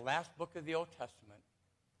Malachi, the last book of the Old Testament,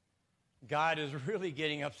 God is really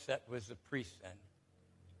getting upset with the priests then.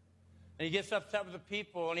 And he gets upset with the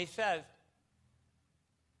people, and he says,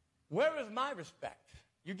 where is my respect?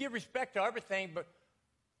 You give respect to everything, but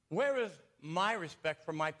where is my respect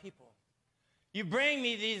for my people? You bring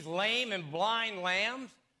me these lame and blind lambs.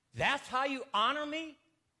 That's how you honor me?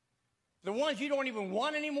 The ones you don't even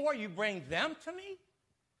want anymore, you bring them to me?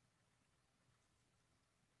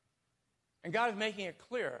 And God is making it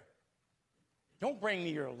clear. Don't bring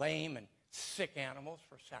me your lame and sick animals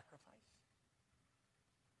for sacrifice.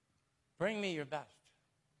 Bring me your best.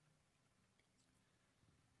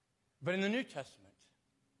 But in the New Testament,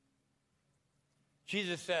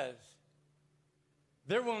 Jesus says,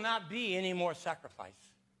 there will not be any more sacrifice.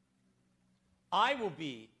 I will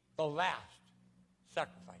be the last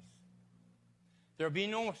sacrifice. There will be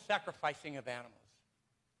no more sacrificing of animals.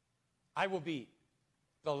 I will be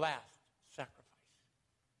the last sacrifice.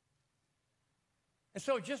 And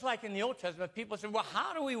so just like in the Old Testament, people said, well,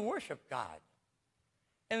 how do we worship God?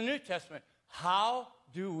 In the New Testament, how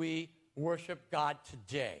do we worship God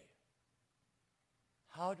today?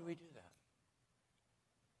 How do we do that?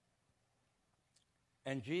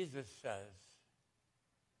 And Jesus says,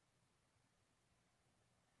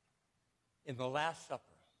 in the Last Supper,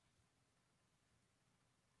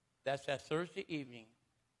 that's that Thursday evening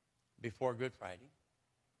before Good Friday.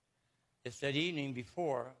 It's that evening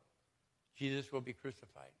before Jesus will be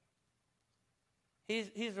crucified.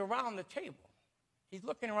 He's around the table. He's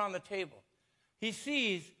looking around the table. He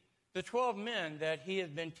sees the 12 men that he has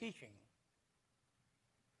been teaching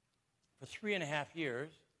for 3.5 years.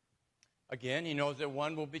 Again, he knows that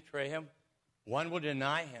one will betray him, one will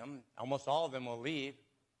deny him. Almost all of them will leave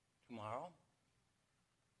tomorrow.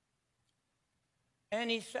 And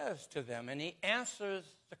he says to them, and he answers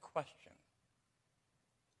the question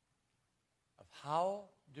of how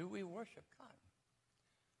do we worship God?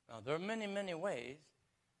 Now, there are many, many ways,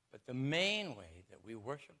 but the main way that we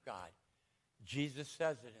worship God, Jesus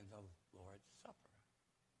says it in the Lord's Supper.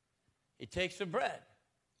 He takes the bread.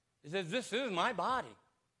 He says, this is my body.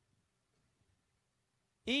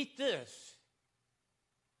 Eat this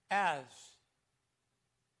as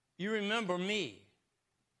you remember me.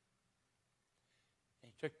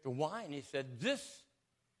 And he took the wine. He said, this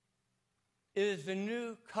is the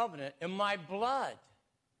new covenant in my blood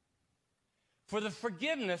for the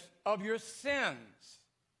forgiveness of your sins.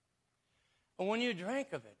 And when you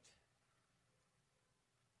drank of it,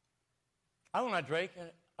 I will not drink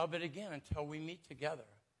of it again until we meet together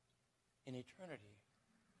in eternity.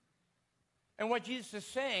 And what Jesus is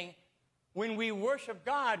saying, when we worship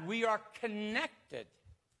God, we are connected.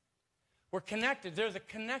 We're connected. There's a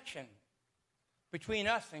connection between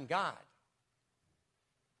us and God.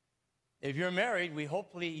 If you're married,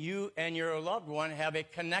 hopefully you and your loved one have a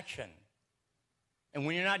connection. And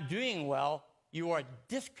when you're not doing well, you are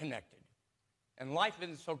disconnected. And life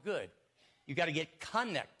isn't so good. You got to get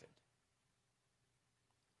connected.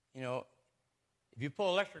 You know, if you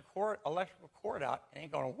pull electrical cord out, it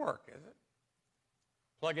ain't going to work, is it?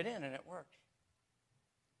 Plug it in and it works.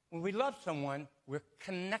 When we love someone, we're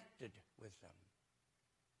connected with them.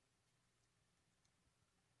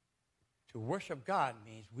 To worship God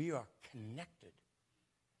means we are connected.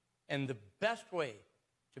 And the best way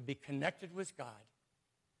to be connected with God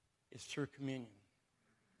is through communion.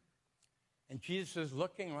 And Jesus is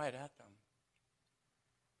looking right at them.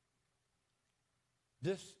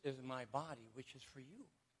 This is my body, which is for you.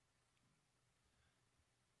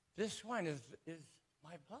 This wine is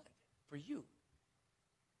my blood for you,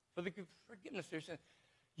 for the forgiveness of your sins.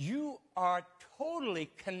 You are totally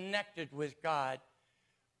connected with God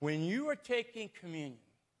when you are taking communion.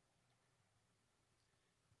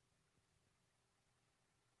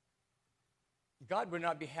 God would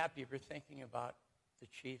not be happy if you're thinking about the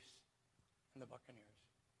Chiefs and the Buccaneers.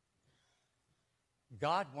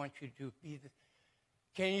 God wants you to be the...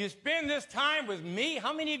 Can you spend this time with me?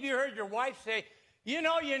 How many of you heard your wife say, you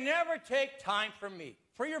know, you never take time for me,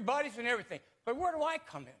 for your buddies and everything. But where do I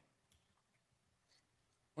come in?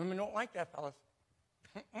 Women don't like that, fellas.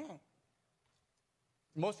 The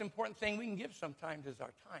most important thing we can give sometimes is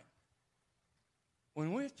our time.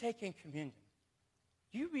 When we're taking communion,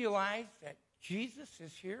 do you realize that Jesus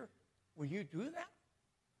is here when you do that?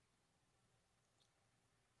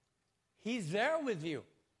 He's there with you.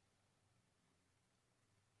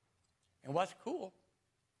 And what's cool,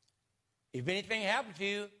 if anything happens to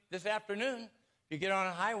you this afternoon, you get on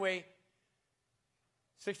a highway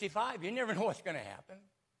 65, you never know what's going to happen.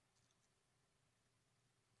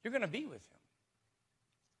 You're going to be with him.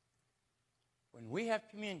 When we have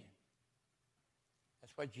communion,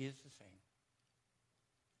 that's what Jesus is saying.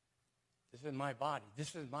 This is my body.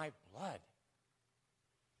 This is my blood.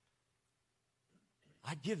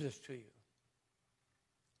 I give this to you.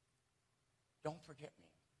 Don't forget me.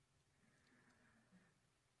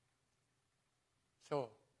 So,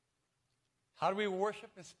 how do we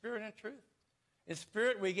worship in spirit and truth? In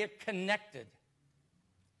spirit, we get connected.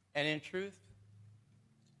 And in truth,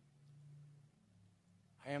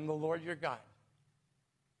 I am the Lord your God,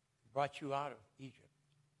 who brought you out of Egypt,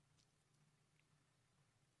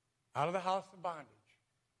 out of the house of bondage.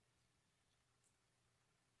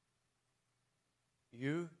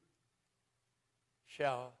 You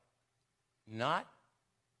shall not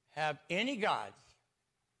have any gods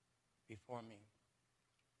before me.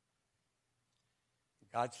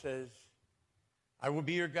 God says, I will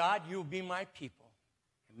be your God, you will be my people.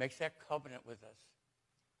 He makes that covenant with us,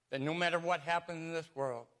 that no matter what happens in this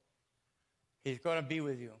world, he's going to be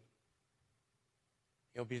with you.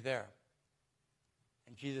 He'll be there.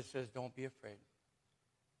 And Jesus says, don't be afraid.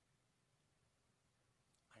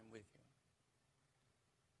 I'm with you.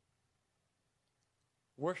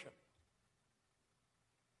 Worship.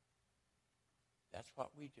 That's what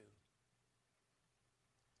we do.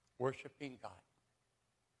 Worshiping God.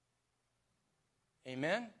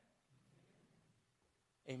 Amen?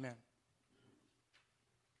 Amen.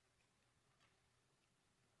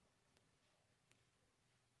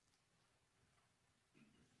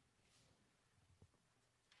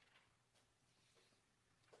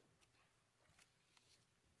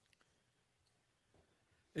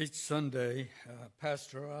 Each Sunday,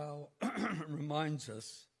 Pastor Al reminds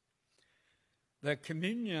us that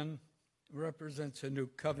communion represents a new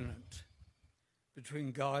covenant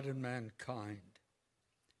between God and mankind.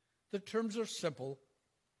 The terms are simple.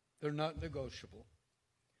 They're not negotiable.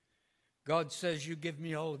 God says, you give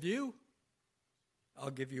me all of you, I'll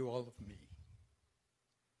give you all of me.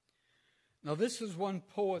 Now, this is one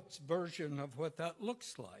poet's version of what that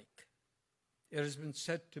looks like. It has been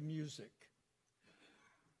set to music.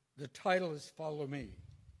 The title is Follow Me.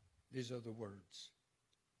 These are the words.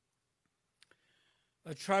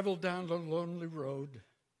 I traveled down a lonely road.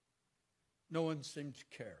 No one seemed to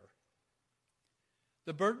care.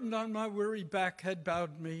 The burden on my weary back had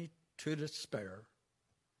bowed me to despair.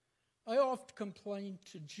 I oft complained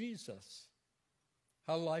to Jesus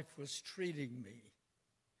how life was treating me.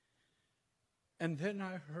 And then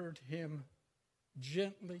I heard him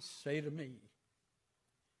gently say to me,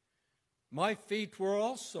 my feet were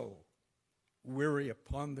also weary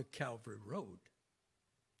upon the Calvary road.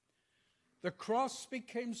 The cross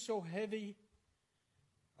became so heavy,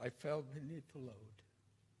 I fell beneath the load.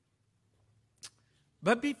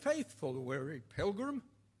 But be faithful, weary pilgrim.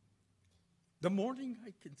 The morning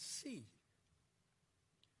I can see.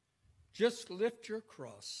 Just lift your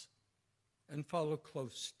cross and follow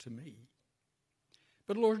close to me.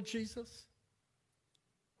 But Lord Jesus,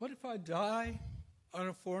 what if I die on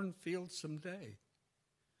a foreign field someday?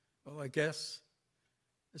 Well, I guess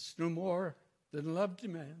it's no more than love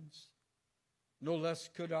demands. No less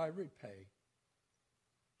could I repay.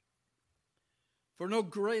 For no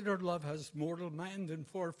greater love has mortal man than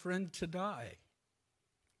for a friend to die.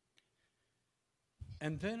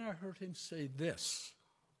 And then I heard him say this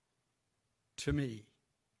to me.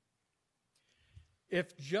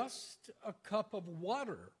 If just a cup of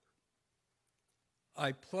water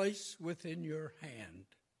I place within your hand,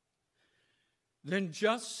 then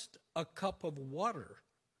just a cup of water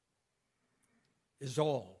is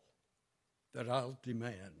all that I'll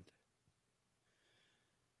demand.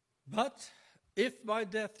 But if by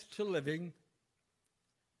death to living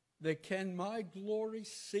they can my glory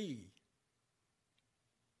see,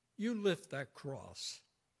 you lift that cross,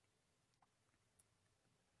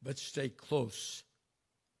 but stay close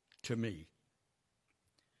to me.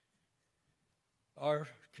 Our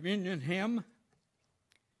communion hymn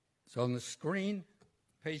is on the screen,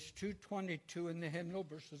 page 222 in the hymnal,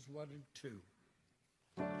 verses 1 and 2.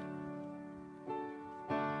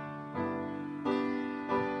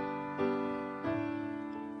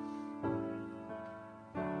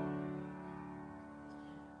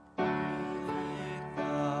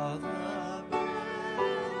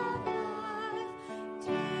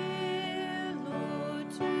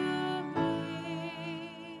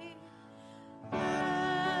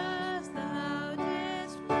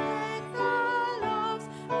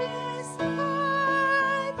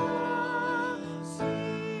 Beside the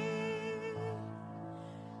sea.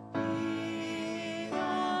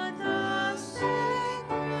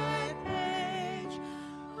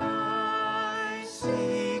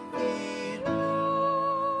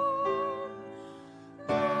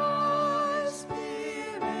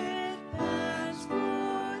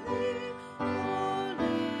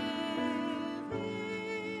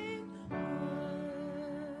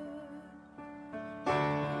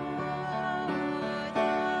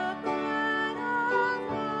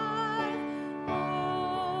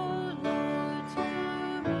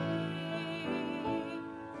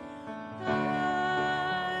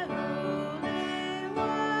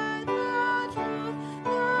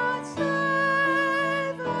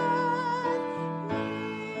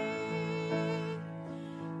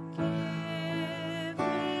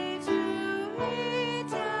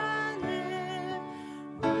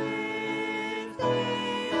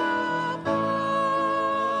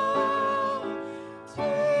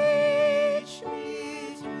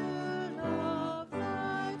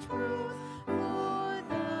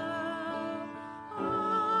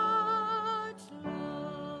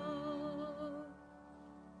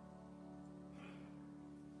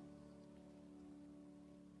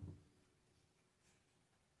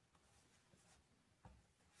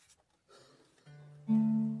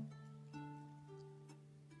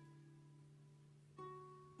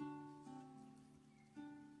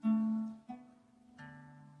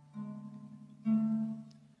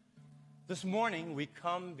 This morning, we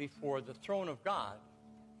come before the throne of God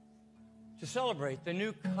to celebrate the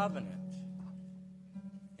new covenant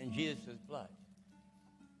in Jesus' blood.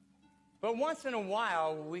 But once in a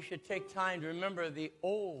while, we should take time to remember the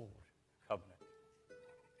old covenant.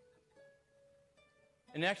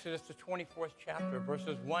 In Exodus, the 24th chapter,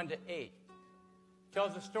 verses 1 to 8,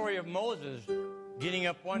 tells the story of Moses getting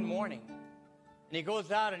up one morning, and he goes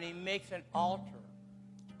out and he makes an altar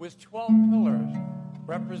with 12 pillars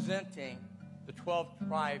representing the 12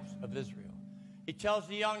 tribes of Israel. He tells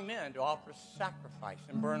the young men to offer sacrifice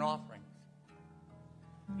and burnt offerings.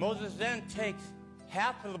 Moses then takes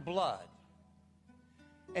half of the blood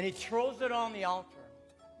and he throws it on the altar.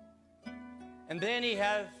 And then he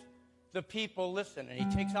has the people listen, and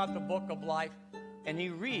he takes out the book of life and he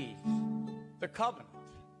reads the covenant.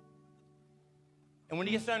 And when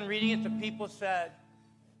he gets done reading it, the people said,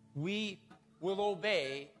 "We will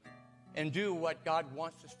obey and do what God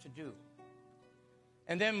wants us to do."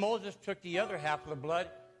 And then Moses took the other half of the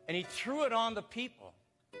blood and he threw it on the people.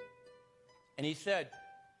 And he said,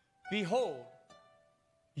 "Behold,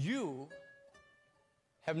 you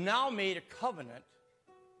have now made a covenant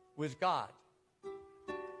with God.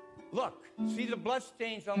 Look, see the blood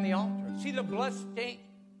stains on the altar. See the blood stain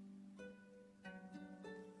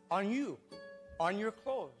on you, on your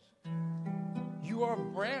clothes. You are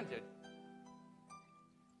branded.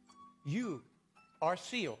 You are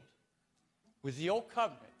sealed with the old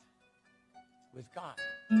covenant with God."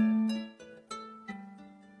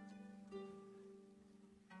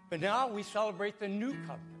 But now we celebrate the new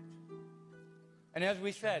covenant. And as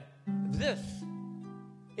we said, this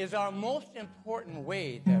is our most important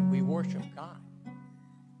way that we worship God.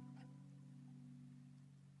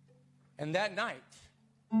 And that night,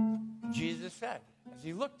 Jesus said, as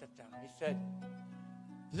he looked at them, he said,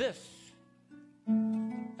 "This,"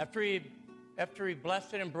 after he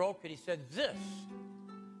blessed it and broke it, he said, "This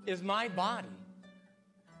is my body,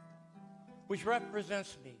 which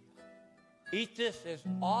represents me. Eat this as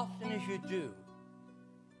often as you do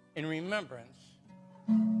in remembrance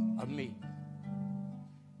of me."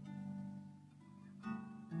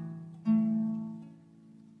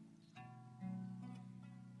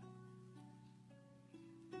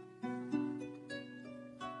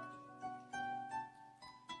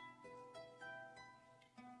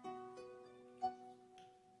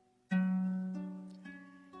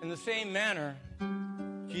 In the same manner,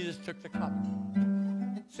 Jesus took the cup,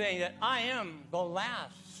 saying that I am the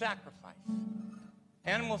last sacrifice.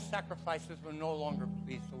 Animal sacrifices will no longer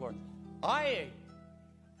please the Lord. I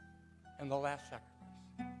am the last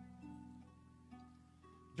sacrifice.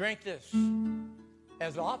 Drink this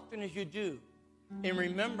as often as you do in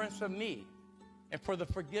remembrance of me and for the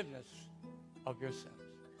forgiveness of your sins.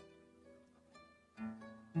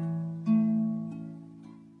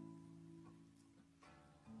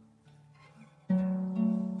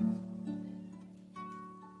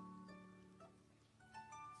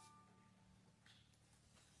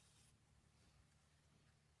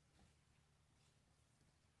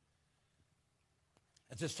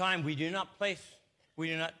 At this time, we do not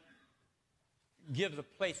give the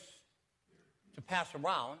place to pass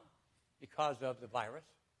around because of the virus.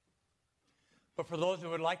 But for those who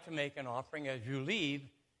would like to make an offering, as you leave,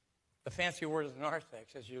 the fancy word is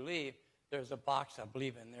narthex. As you leave, there's a box, I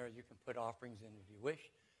believe, in there you can put offerings in if you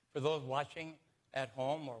wish. For those watching at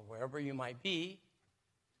home or wherever you might be,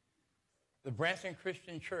 the Branson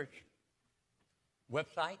Christian Church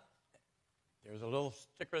website, there's a little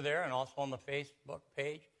sticker there, and also on the Facebook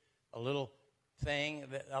page, a little thing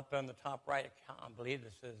that up on the top right account, I believe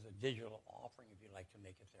this is a digital offering if you'd like to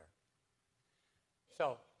make it there.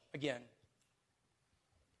 So, again,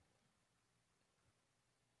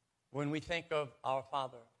 when we think of our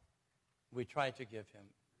Father, we try to give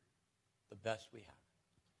him the best we have.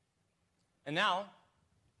 And now,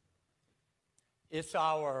 it's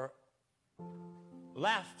our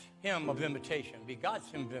last hymn of invitation, be God's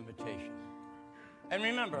hymn of invitation. And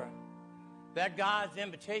remember that God's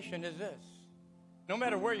invitation is this. No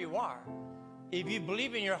matter where you are, if you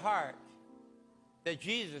believe in your heart that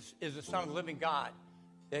Jesus is the Son of the living God,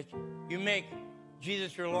 that you make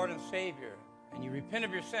Jesus your Lord and Savior, and you repent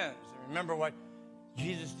of your sins, and remember what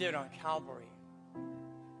Jesus did on Calvary,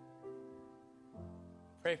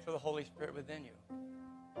 pray for the Holy Spirit within you.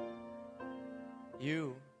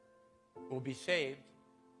 You will be saved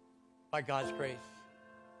by God's grace.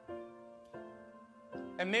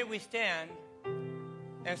 And may we stand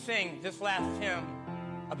and sing this last hymn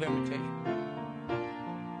of invitation.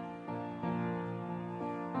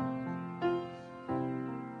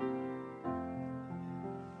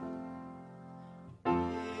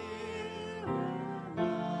 Hear, O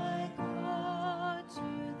my God.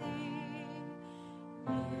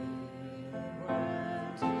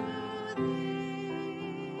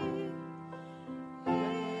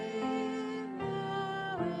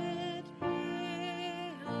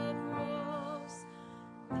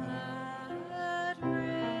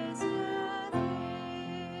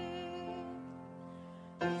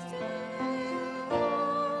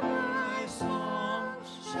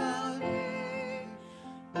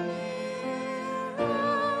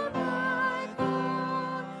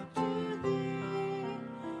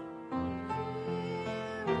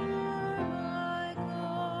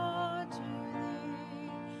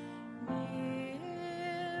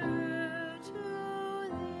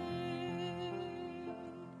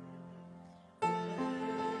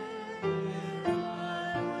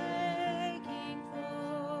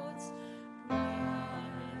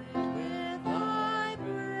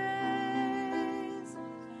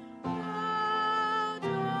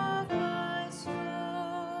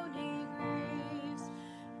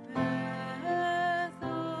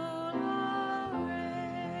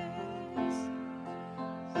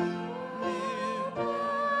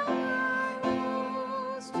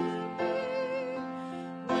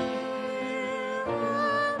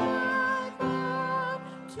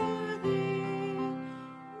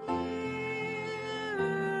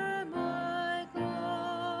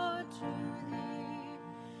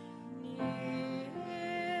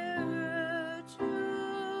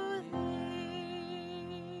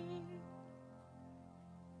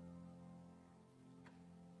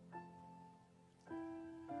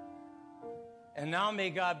 And now may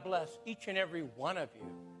God bless each and every one of you.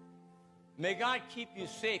 May God keep you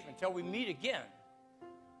safe until we meet again.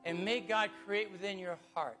 And may God create within your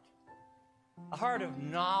heart a heart of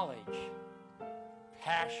knowledge,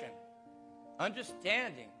 passion,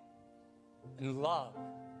 understanding, and love.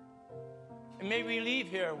 And may we leave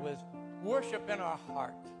here with worship in our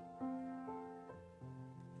heart.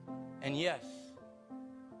 And yes,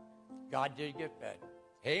 God did get fed.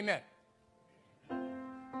 Amen.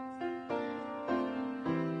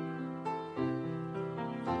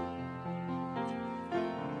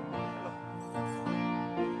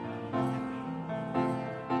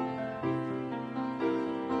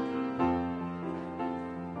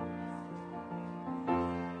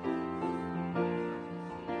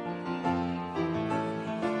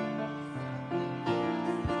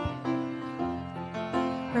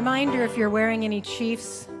 Reminder, if you're wearing any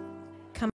Chiefs